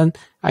mountain.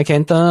 I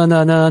can okay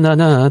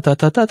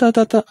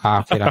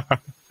lah.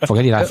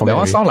 Forget it lah. That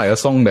one sound like a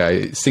song that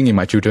I sing in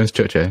my children's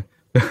church. The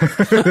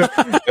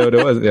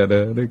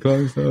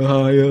climb the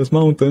highest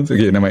mountains.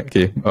 Okay, never mind.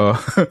 Okay. All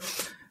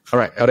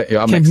right, you're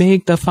up Can next.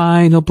 make the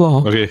final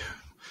block. Okay.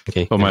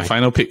 Okay. For my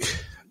final pick,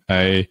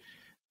 I'm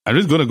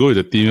just gonna go with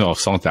the theme of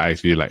songs that I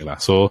actually like lah.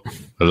 So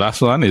the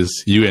last one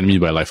is "You and Me"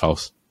 by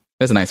Lifehouse.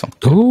 That's a nice song.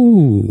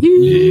 Oh,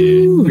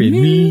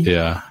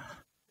 Yeah.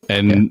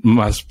 And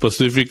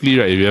specifically,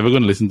 right, if you're ever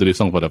going to listen to this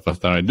song for the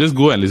first time, right, just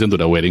go and listen to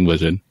the wedding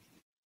version.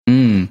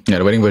 Yeah,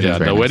 the wedding version. Yeah, is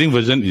very the nice. wedding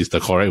version is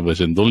the correct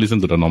version. Don't listen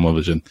to the normal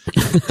version.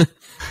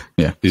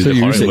 Yeah. It's So the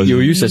correct version. you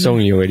use the song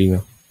in your wedding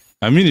now?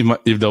 I mean,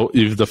 if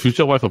the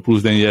future wife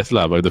approves, then yes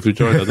lah. But if the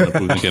future wife doesn't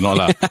approve, then cannot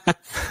lah.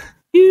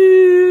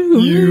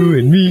 You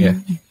and me.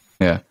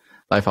 Yeah.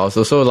 Lifehouse.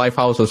 Also,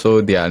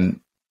 they are.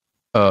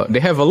 They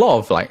have a lot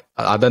of like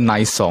other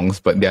nice songs,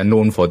 but they are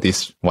known for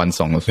this one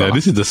song as well. Yeah,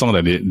 this is the song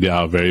that they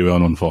are very well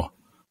known for.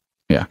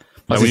 Yeah.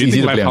 Like Plus when you it's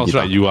easy think to play on Lifehouse,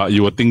 right, guitar.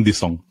 you will think this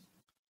song.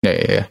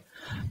 Yeah,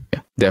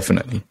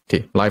 definitely.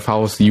 Okay,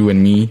 Lifehouse, You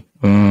and Me.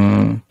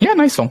 Yeah,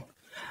 nice song.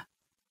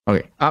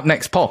 Okay, up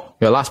next, Paul,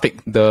 your last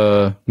pick,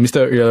 the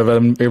Mr.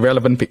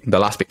 Irrelevant pick, the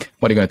last pick.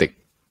 What are you going to take?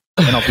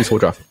 End of this whole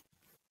draft.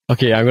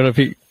 Okay, I'm gonna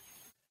pick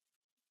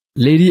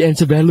Lady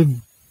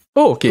Antebellum.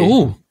 Oh, okay.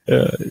 Oh,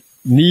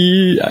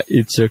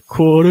 It's a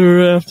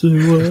quarter after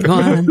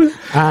one.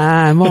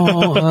 I'm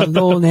all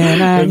alone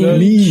and I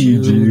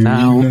need you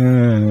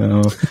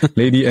now.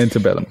 Lady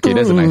Antebellum. Okay,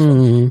 that's a nice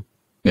one.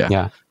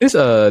 Yeah. This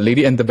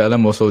Lady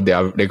Antebellum also,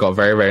 they got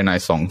very, very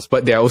nice songs,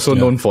 but they're also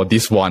known for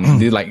this one.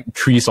 These like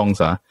 3 songs.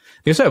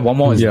 They also have one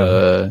more is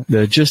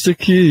the Just a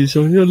Kiss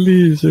on Your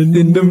Lips and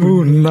in the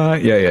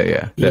Moonlight.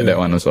 Yeah. That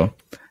one also.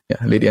 Yeah,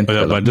 Lady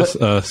Antebellum. But just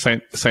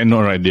side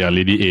note, right? They are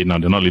Lady A now.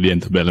 They're not Lady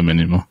Antebellum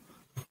anymore.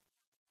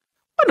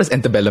 What does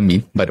Antebellum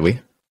mean, by the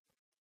way?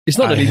 It's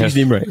not the lady's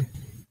name, right?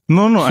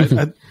 No,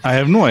 I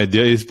have no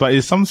idea.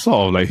 It's some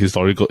sort of like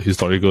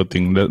historical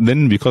thing.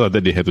 Then because of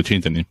that, they had to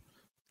change the name.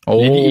 Oh,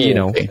 Lady A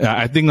now. okay.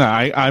 I think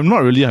I'm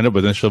not really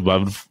 100% sure,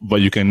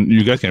 but you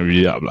guys can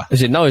read it up lah.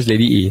 Now it's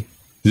Lady A.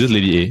 It's just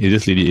Lady A. It's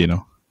just Lady A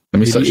now. Let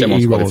me Lady search them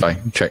on A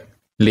Spotify. Check.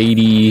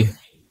 Lady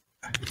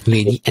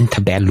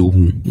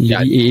Antebellum.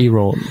 Lady A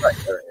Ron.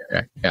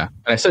 Yeah.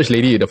 And I searched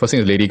Lady, the first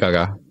thing is Lady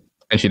Gaga.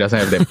 And she doesn't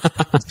have them.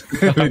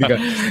 Lady Gaga.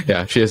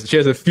 Yeah, she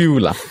has a few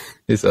lah.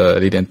 It's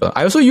Lady Antebellum.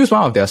 I also use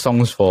one of their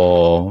songs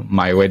for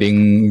my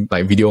wedding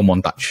like video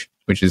montage,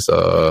 which is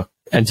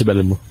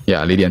Antebellum.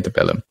 Yeah, Lady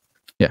Antebellum.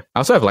 Yeah. I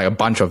also have like a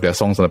bunch of their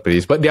songs on the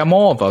playlist, but they are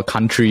more of a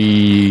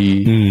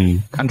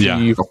country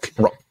rock.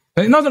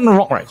 Not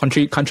rock, right?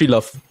 Country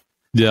love.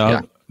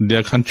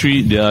 Their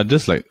country, they are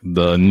just like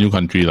the new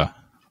country lah.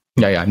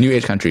 Yeah, new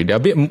age country. They're a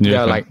bit,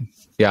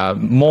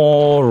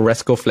 more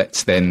Rascal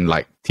Flats than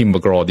like Tim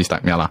McGraw this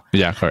time.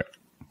 Yeah, correct.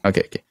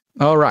 Okay.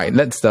 All right,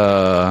 let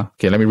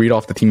me read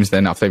off the teams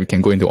then. After we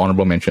can go into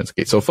honorable mentions.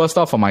 Okay, so first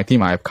off for my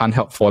team, I have Can't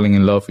Help Falling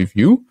in Love with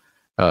You.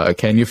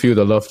 Can You Feel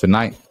the Love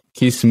Tonight?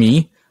 Kiss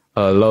Me,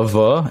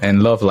 Lover,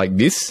 and Love Like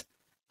This.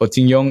 For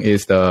Jin Yong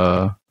is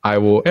the I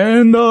Will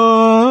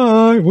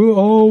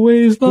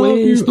Always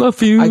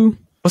Love You.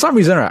 For some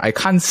reason, right, I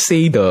can't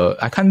say the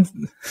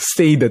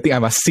thing. I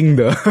must sing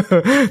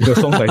the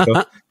song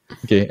title.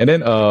 Okay, and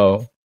then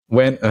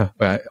when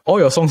all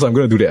your songs, I'm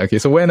gonna do that. Okay,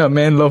 so When a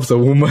Man Loves a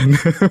Woman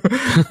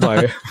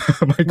by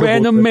Michael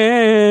When a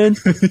man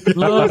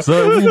loves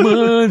a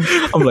woman.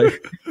 I'm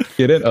like,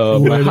 okay, then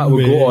My Heart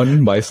Will Go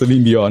On by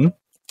Celine Dion.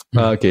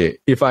 Okay,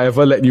 If I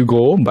Ever Let You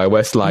Go by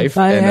Westlife. If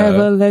I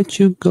ever let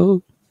you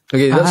go,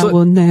 okay, I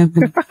will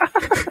never.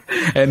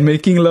 And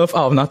Making Love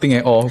Out of Nothing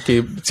at All.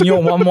 Okay,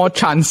 Jin, one more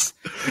chance.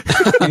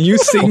 Can you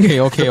sing?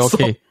 Okay.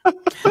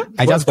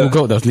 I just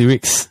googled the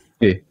lyrics.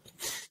 Okay.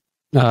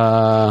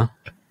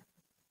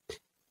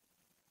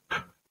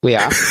 Wait,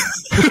 I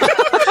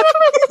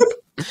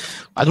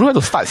don't know where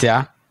to start,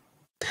 yeah.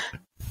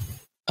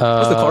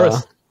 What's the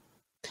chorus?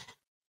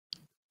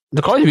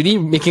 The chorus is really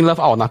Making Love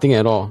Out of Nothing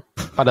at All.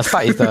 But the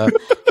start is the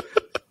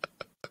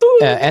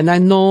and I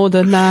know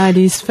the night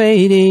is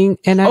fading,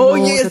 and I know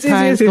the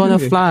time's gonna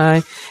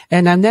fly,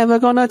 and I'm never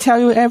gonna tell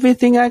you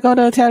everything I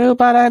gotta tell you,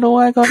 but I know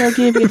I gotta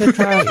give it a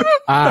try.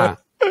 I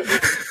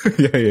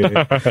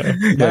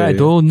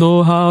don't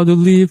know how to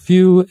leave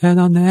you, and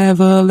I'll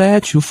never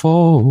let you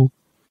fall.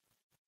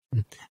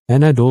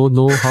 And I don't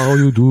know how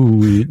you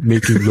do it,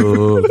 making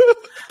love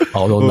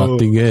out of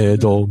nothing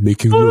at all,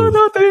 making love.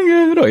 Nothing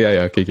at all.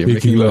 Yeah, okay,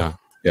 Making love.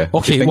 Yeah.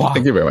 Okay,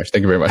 thank you very much.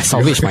 Thank you very much.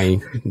 Salvage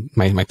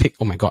my pick.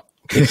 Oh my god.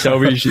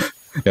 Salvage it.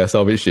 Yeah,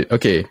 salvage it.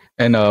 Okay.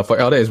 And for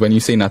Elder is When You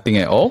Say Nothing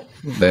at All.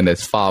 Then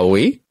that's Far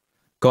Away.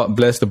 God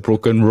Bless the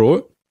Broken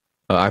Road.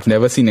 I've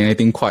Never Seen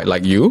Anything Quite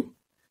Like You.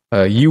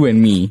 You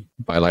and Me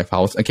by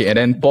Lifehouse. Okay, and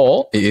then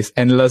Paul, it is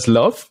Endless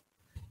Love.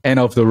 End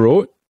of the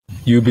Road.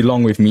 You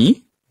Belong With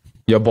Me.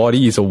 Your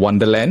Body is a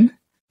Wonderland.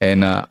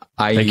 And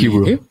Thank you,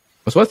 bro.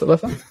 What's the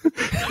last one?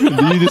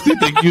 You just say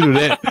thank you to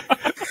that.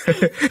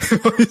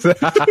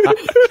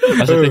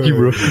 I said thank you,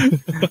 bro.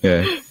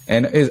 Yeah.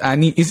 And I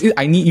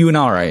Need You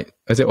Now, right?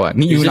 Is it what?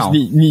 Need You Now.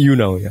 Need You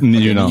Now, yeah.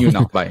 Need You Now.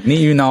 Need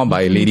You Now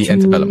by Lady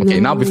Antebellum. Okay,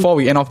 now before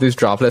we end off this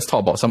draft, let's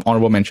talk about some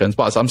honorable mentions.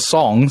 What are some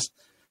songs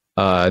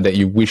that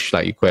you wish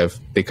like you could have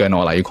taken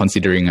or like you're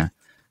considering? I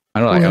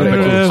don't know, like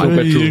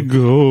wherever you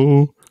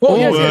go. Oh,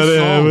 yes,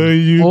 whatever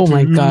you oh do,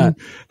 my god.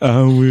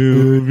 I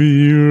will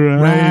be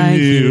right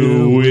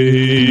here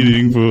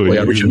waiting for you. Oh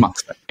yeah, Richard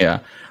Marx. Yeah,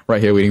 right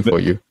here waiting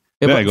for you.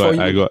 Yeah, Then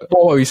I got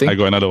what were you saying? I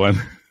got another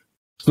one.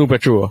 Snow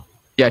Patrol.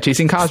 Yeah,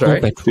 Chasing Cars,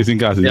 right? Chasing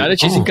Cars. Yeah, they're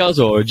Chasing Cars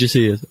or just say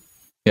yes.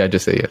 Yeah,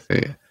 just say yes.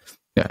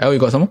 Yeah, El, you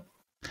got some more?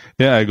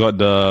 Yeah, I got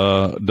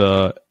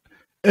the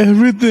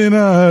Everything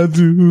I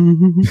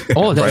Do.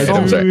 Oh, that's Right,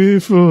 right.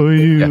 right. For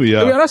you. Yeah.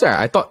 To be honest,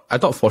 right, I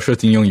thought for sure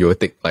Jin Yong you would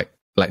take like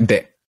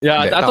that. Yeah,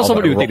 That I type thought of,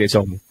 somebody like, would take that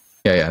song.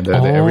 Yeah, the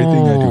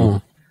Everything I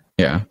Do.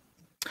 Yeah.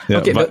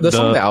 Okay, but the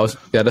song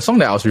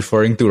that I was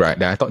referring to, right,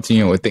 that I thought Jin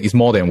Yong would take is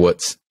More Than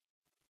Words.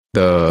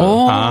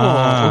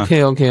 Okay.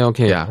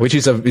 Yeah, which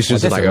is just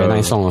That's like a very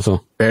nice song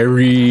also.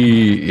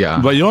 Very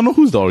But you all know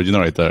who's the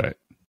original writer, right?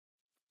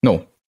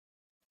 No.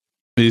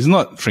 It's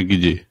not Frankie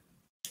J.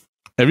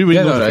 Everybody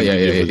knows Frankie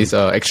J. It's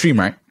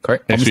Extreme, right?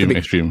 Correct? Extreme.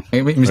 Extreme.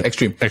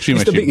 Extreme. Extreme.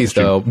 Mr. Big is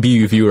the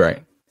Be With You,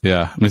 right?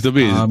 Yeah, Mr.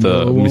 B is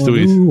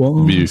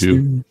Be With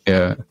You.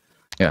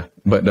 Yeah.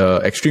 But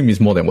Extreme is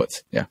More Than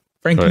Words. Yeah.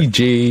 Frankie Correct.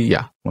 J.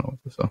 Yeah.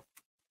 So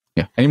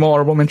yeah. Any more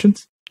honorable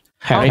mentions?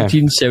 Have.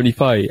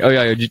 1975. Oh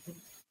yeah,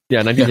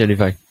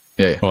 1975.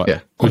 Yeah.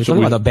 Are you talking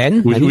about the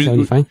band?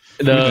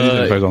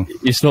 1975?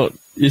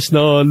 It's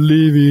not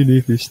living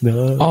if it's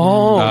not.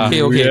 Oh,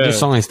 okay. Yeah. This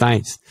song is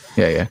nice.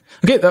 Yeah.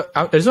 Okay,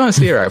 I just want to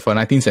say, right, for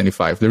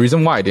 1975, the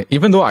reason why I did,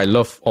 even though I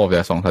love all of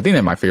their songs, I think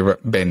they're my favorite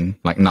band,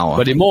 like now.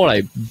 But they're more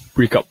like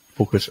breakup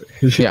focused.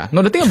 Right? Yeah.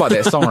 No, the thing about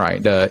that song,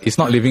 right, It's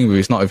Not Living With,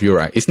 It's Not With You,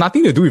 right, it's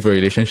nothing to do with a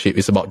relationship.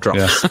 It's about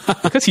drugs.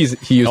 Because he's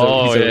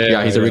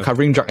a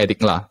recovering drug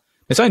addict lah.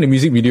 That's why in the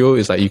music video,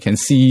 it's like you can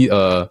see,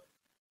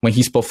 when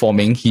he's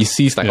performing, he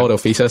sees like all the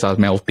faces are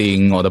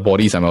melting or the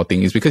bodies are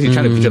melting. It's because he's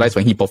trying to visualize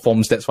when he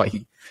performs. That's what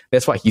he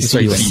sees.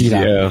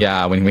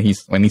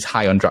 When he's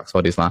high on drugs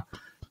or this lah.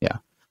 Yeah.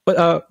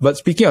 But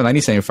speaking of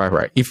 1975,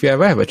 right? If you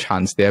ever have a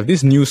chance, they have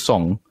this new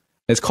song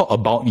that's called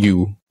About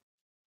You.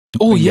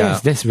 Oh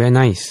yes, that's very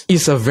nice.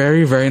 It's a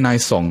very, very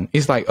nice song.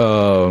 It's like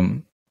how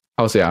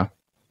to say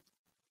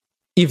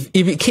if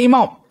it came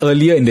out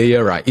earlier in the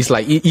year, right, it's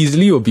like it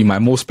easily will be my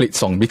most played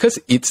song because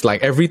it's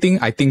like everything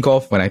I think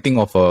of when I think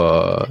of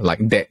like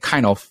that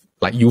kind of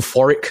like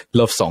euphoric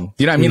love song.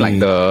 You know what I mean?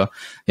 Like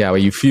where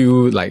you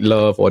feel like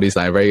love or this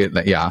like very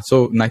like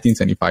So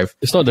 1975.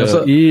 It's not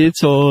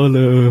it's all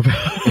love.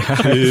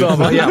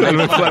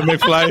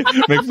 McFly.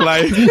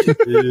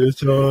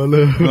 It's all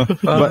love.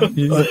 But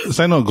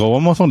side note, got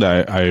one more song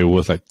that I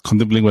was like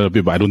contemplating a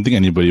bit, but I don't think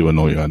anybody will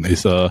know it.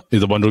 It's a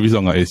Bon Jovi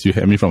song. It's You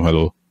Had Me From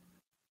Hello.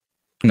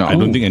 No, I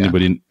don't think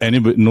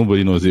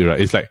nobody knows it,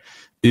 right? It's like,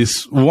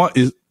 is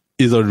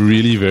a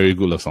really very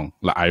good love song.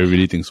 Like, I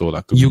really think so.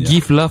 Like, you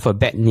give love a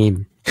bad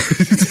name.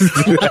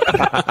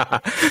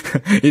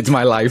 It's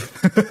my life.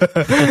 Have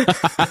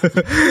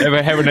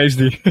a nice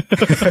day.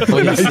 Oh,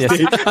 yes.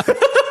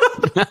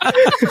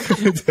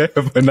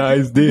 Have a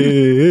nice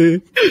day.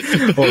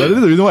 That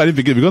is the reason why I didn't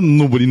pick it, because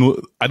nobody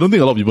knows. I don't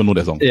think a lot of people know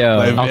that song. Yeah.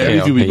 Like,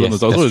 very few people know the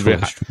song. So it's very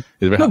hard. It's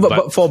very hard.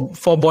 But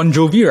for Bon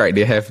Jovi, right,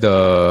 they have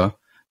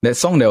that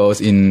song that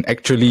was in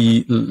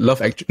actually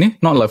Love Actually,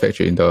 not Love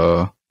Actually,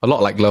 A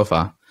Lot Like Love.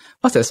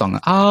 What's that song?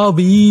 I'll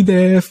be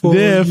there for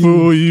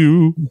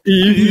you.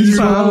 These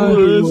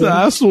hours,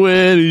 I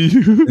swear to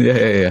you.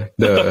 Yeah.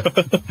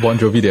 The Bon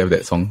Jovi, they have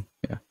that song.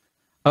 Yeah.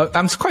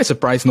 I'm quite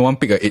surprised no one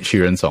picked an Ed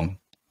Sheeran song.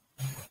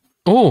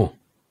 Oh.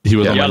 He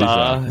was on my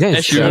list. Ed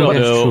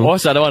Sheeran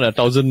what's the other one?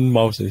 1,000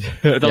 Miles.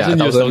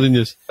 1,000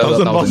 years.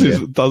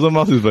 1,000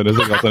 Miles is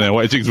Vanessa Carlton and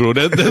White Chicks, bro.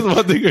 That's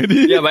one thing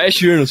already. Yeah, but Ed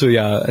Sheeran also,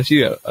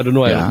 Actually, I don't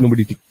know why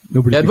nobody.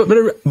 Yeah,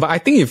 but I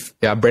think if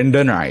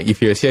Brandon, right,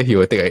 if he was here, he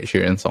would take an Ed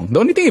Sheeran song. The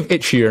only thing with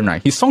Ed Sheeran,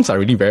 right, his songs are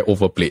really very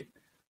overplayed.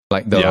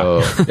 Like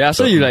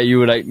so you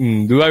were like,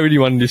 do I really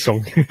want this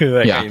song?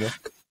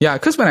 Yeah,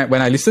 because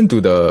when I listen to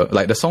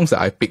the songs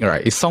that I pick,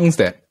 right, it's songs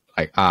that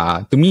like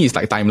to me it's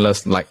like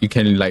timeless. Like you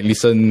can like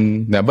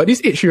listen. Yeah, but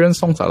these Ed Sheeran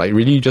songs are like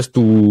really just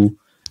too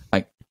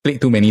like played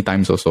too many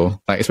times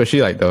also. Like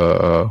especially like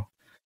the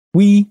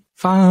We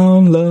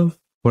Found Love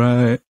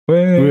Right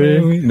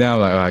Where We. Then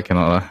I'm like, I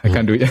cannot. I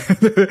can't do it.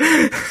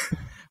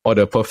 Or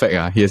the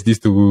Perfect. He has these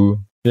two.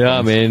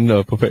 Yeah,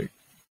 man, Perfect.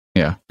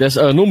 Yeah. There's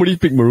nobody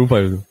picked Maroon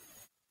 5 though.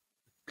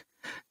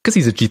 Because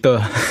he's a cheater.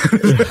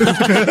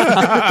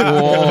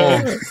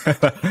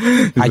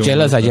 I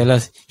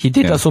jealous. He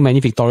dated so many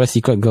Victoria's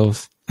Secret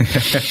girls.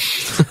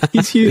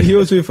 He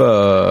was with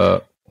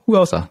who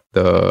else?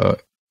 The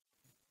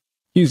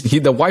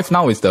wife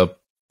now is the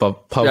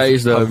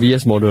he's the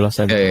VS model last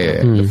time.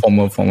 Yeah.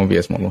 The former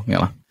VS model.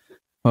 Yeah.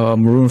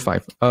 Maroon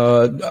 5.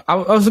 I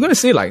was gonna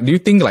say, like, do you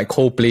think like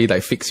Coldplay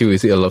like Fix You,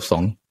 is it a love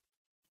song?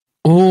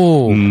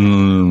 Oh.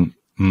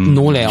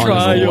 No, honestly.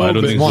 I don't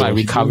think it's more so. like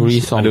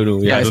recovery song. I don't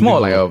know. Yeah, it's more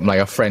like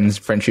a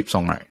friendship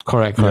song, right?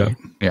 Correct.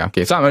 Yeah.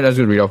 Okay. So I'm just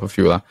gonna read off a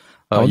few lah.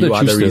 You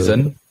Are the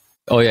Reason.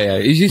 Oh yeah.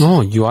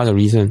 You Are the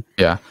Reason.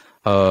 Yeah.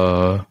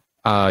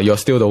 You're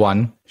Still the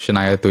One.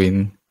 Shania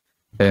Twain.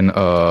 Then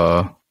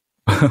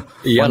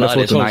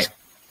Wonderful Tonight.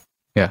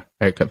 Yeah,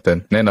 Eric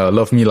Clapton. Then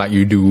Love Me Like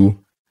You Do.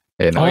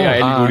 And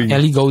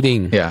Ellie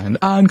Goulding. Yeah, and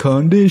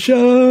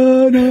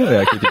Unconditional.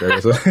 Yeah, Katy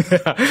Perry. So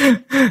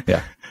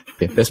yeah.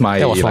 Okay,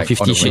 that was from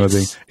 50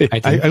 Shades.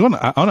 I want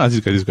to ask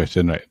you guys this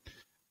question, right?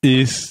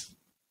 Is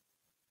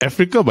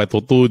Africa by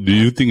Toto, do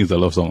you think it's a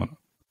love song?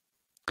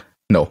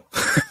 No.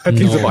 I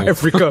think it's about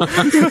Africa.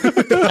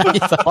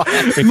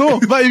 No,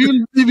 but if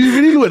you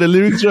really look at the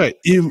lyrics, right,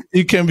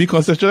 it can be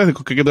conceptualized and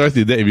categorized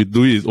in that. If you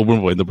do it, it's open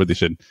for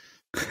interpretation.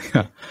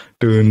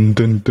 Dun,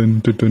 dun,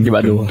 dun, dun, dun,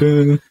 dun,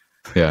 dun.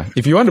 Yeah.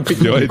 If you want to pick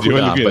do you want to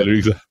look at the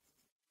lyrics?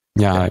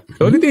 Yeah.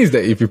 The only thing is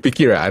that if you pick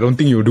it, right, I don't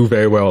think you'll do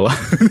very well.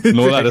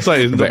 No, that's why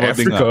it's the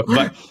thing.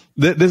 But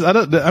there's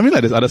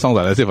other songs,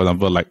 like, let's say, for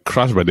example, like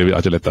Crush by David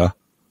Archuleta.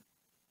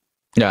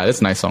 Yeah,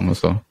 that's a nice song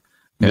also.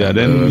 Yeah,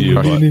 then you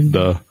got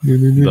the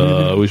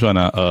which one?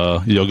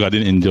 Your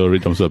Guardian Angel, Ray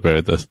Thompson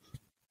Apparatus.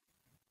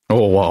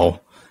 Oh, wow.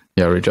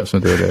 Yeah, Ray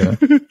Thompson.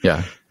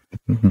 Yeah.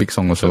 Big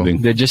song also.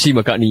 The Jesse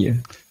McCartney.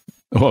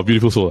 Oh,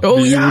 Beautiful Soul.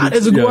 Oh, yeah,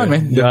 that's a good one,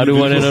 man. The other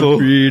one and a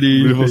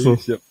pretty Beautiful Soul.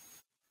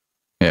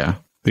 Yeah.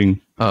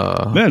 Thing.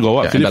 Then I got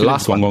what? The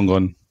last one.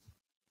 Gone.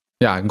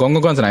 Yeah, Gone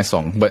Gone's a nice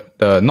song, but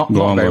not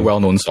very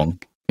well-known song.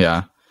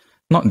 Yeah.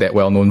 not that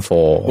well known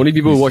for. Only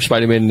people who watch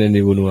Spider-Man then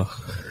they will know.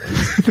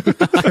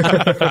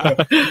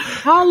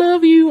 I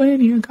love you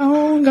when you're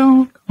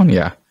gone.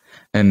 Yeah.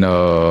 And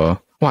I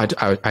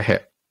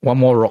had one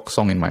more rock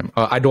song in my.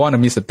 I don't want to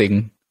miss a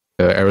thing.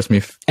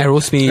 Aerosmith.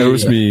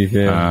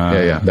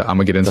 Yeah. The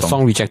Armageddon The song.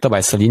 song rejected by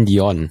Celine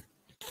Dion.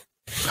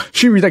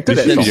 She rejected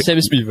that song.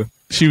 Sam Smith.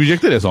 She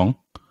rejected that song.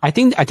 I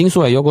think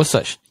so. You go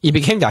search. It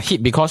became their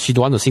hit because she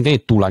don't want to sing. Then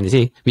it dulan. They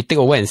say we take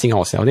over and sing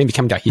ourselves. Then it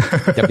became their hit,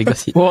 their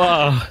biggest hit.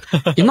 Wow.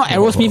 If not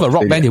Aerosmith, a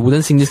rock band, they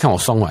wouldn't sing this kind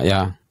of song, right?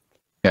 Yeah.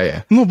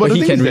 Yeah. No, but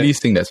he can really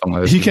sing that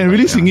song. He can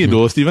really sing it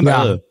though, Steven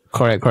Tyler.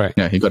 Correct.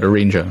 Yeah, he got a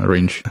range.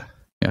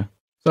 Yeah.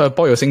 So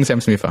Paul, you're singing Sam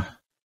Smith.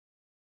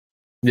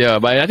 Yeah,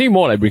 but I think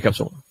more like breakup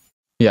song.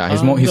 Yeah, his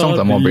songs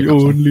are more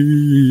breakup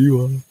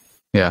songs.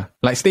 Yeah,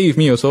 like Stay With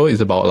Me also is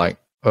about like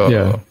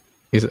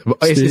it's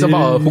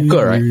about a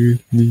hooker, right?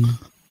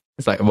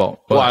 It's like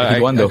about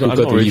he want the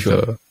hooker to leave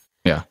her.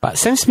 Yeah. But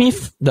Sam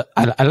Smith,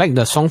 I like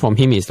the song from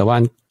him is the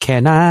one,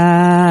 Can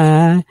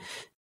I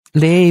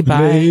Lay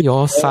by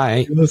Your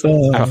Side?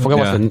 I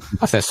forgot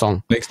what's that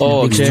song. Next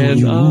to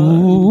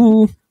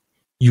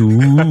you.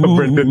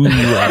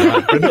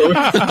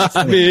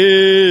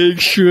 Make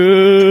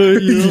sure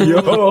you're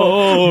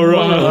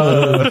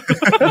alright.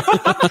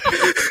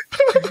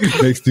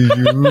 Next to you.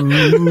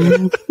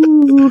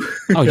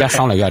 Oh, you just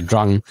sound like you're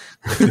drunk.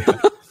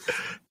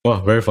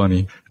 Wow, very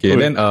funny. Okay,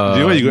 then do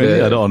you want to go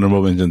any other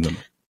honorable mentions?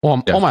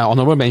 All my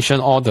honorable mention,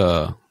 all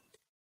the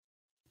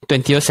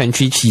 20th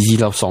century cheesy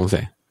love songs.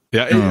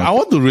 Yeah, I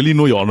want to really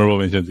know your honorable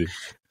mentions.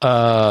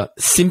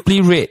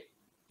 Simply Red.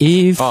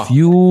 If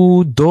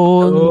you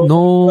don't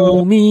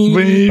know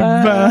me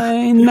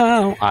by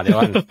now. That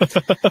one.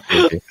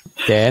 Okay.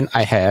 Then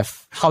I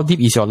have How Deep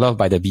Is Your Love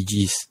by the Bee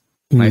Gees.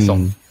 Nice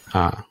song.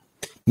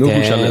 No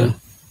then,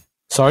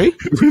 sorry? Sorry,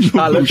 this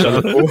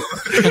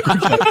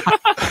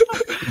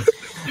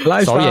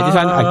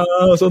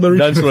one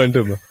Dance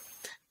Random.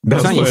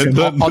 This one is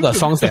all the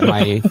songs that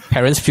my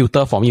parents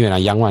filter for me when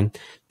I'm young one.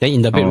 Then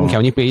in the bedroom can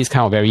only play this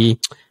kind of very,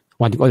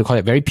 what do you call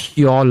it? Very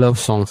pure love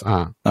songs.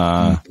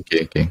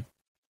 Okay.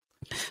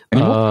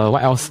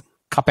 What else?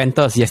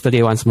 Carpenters,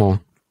 Yesterday Once More.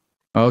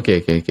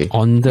 Okay.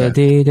 On the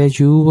day that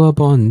you were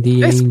born,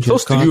 the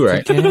angels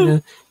got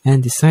together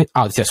and decide.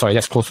 Sorry,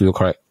 that's close to you,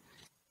 correct.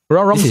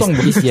 Wrong song.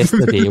 This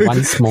Yesterday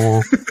Once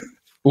More.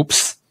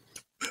 Oops.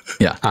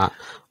 Yeah.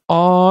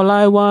 All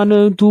I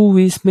wanna do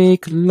is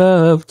make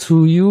love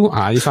to you.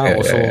 This one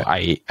also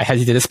I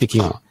hesitated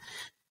speaking.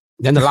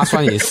 Then the last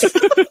one is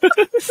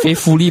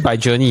Faithfully by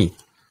Journey.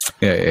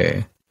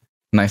 Yeah.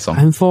 Nice song.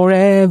 I'm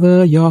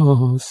forever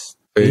yours.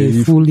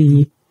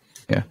 Faithfully.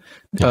 Yeah.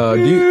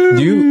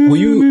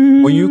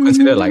 Will you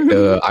consider like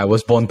the I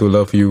Was Born to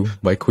Love You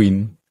by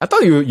Queen? I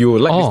thought you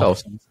like this type of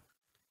songs.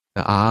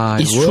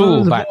 It's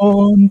true, but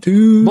born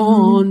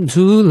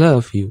to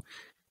love you.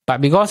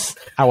 But because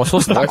I was so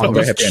stuck on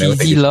this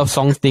cheesy love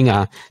song thing,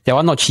 that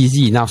one not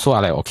cheesy enough, so I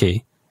like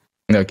okay.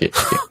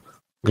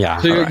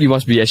 Yeah. So you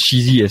must be as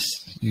cheesy as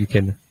you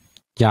can.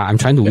 Yeah, I'm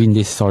trying to win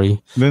this,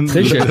 sorry. Then you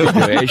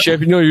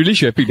really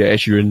should have picked the Ed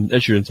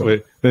Sheeran song.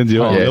 Wait, then do you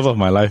want Love of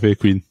My Life,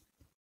 Queen?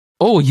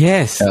 Oh,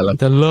 yes.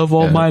 The Love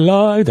of My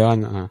Life. That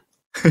one.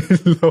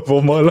 Love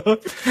of My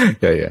Life.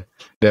 Yeah.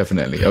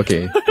 Definitely.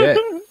 Okay. That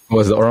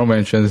was the oral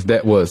mentions.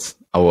 That was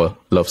our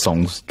love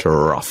songs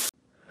draft.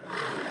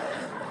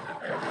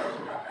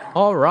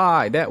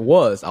 Alright, that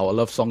was our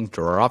love song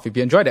draft. If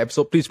you enjoyed the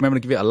episode, please remember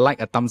to give it a like,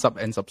 a thumbs up,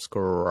 and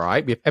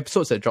subscribe. We have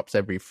episodes that drops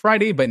every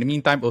Friday, but in the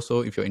meantime, also,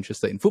 if you're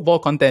interested in football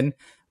content,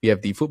 we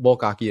have the Football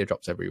Kaki that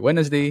drops every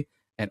Wednesday.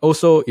 And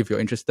also, if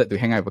you're interested to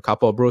hang out with a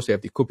couple of bros, we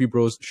have the Kopi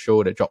Bros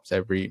show that drops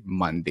every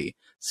Monday.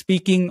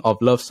 Speaking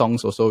of love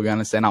songs, also, we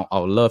want to send out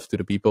our love to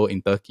the people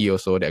in Turkey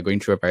also that are going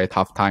through a very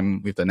tough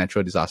time with the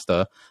natural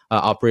disaster.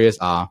 Our prayers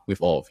are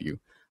with all of you.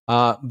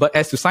 But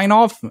as to sign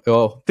off,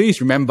 please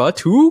remember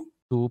to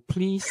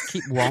please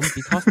keep warm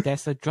because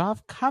there's a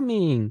draft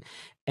coming.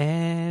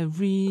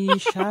 Every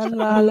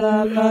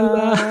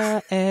sha-la-la-la-la,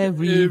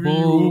 every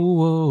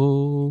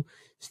whoa,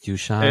 still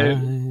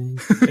shine.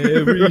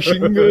 Every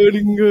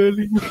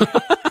shing-a-ling-a-ling.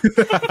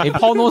 Hey,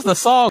 Paul knows the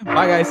song.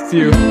 Bye guys, see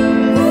you.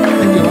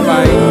 Thank you,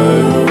 bye-bye.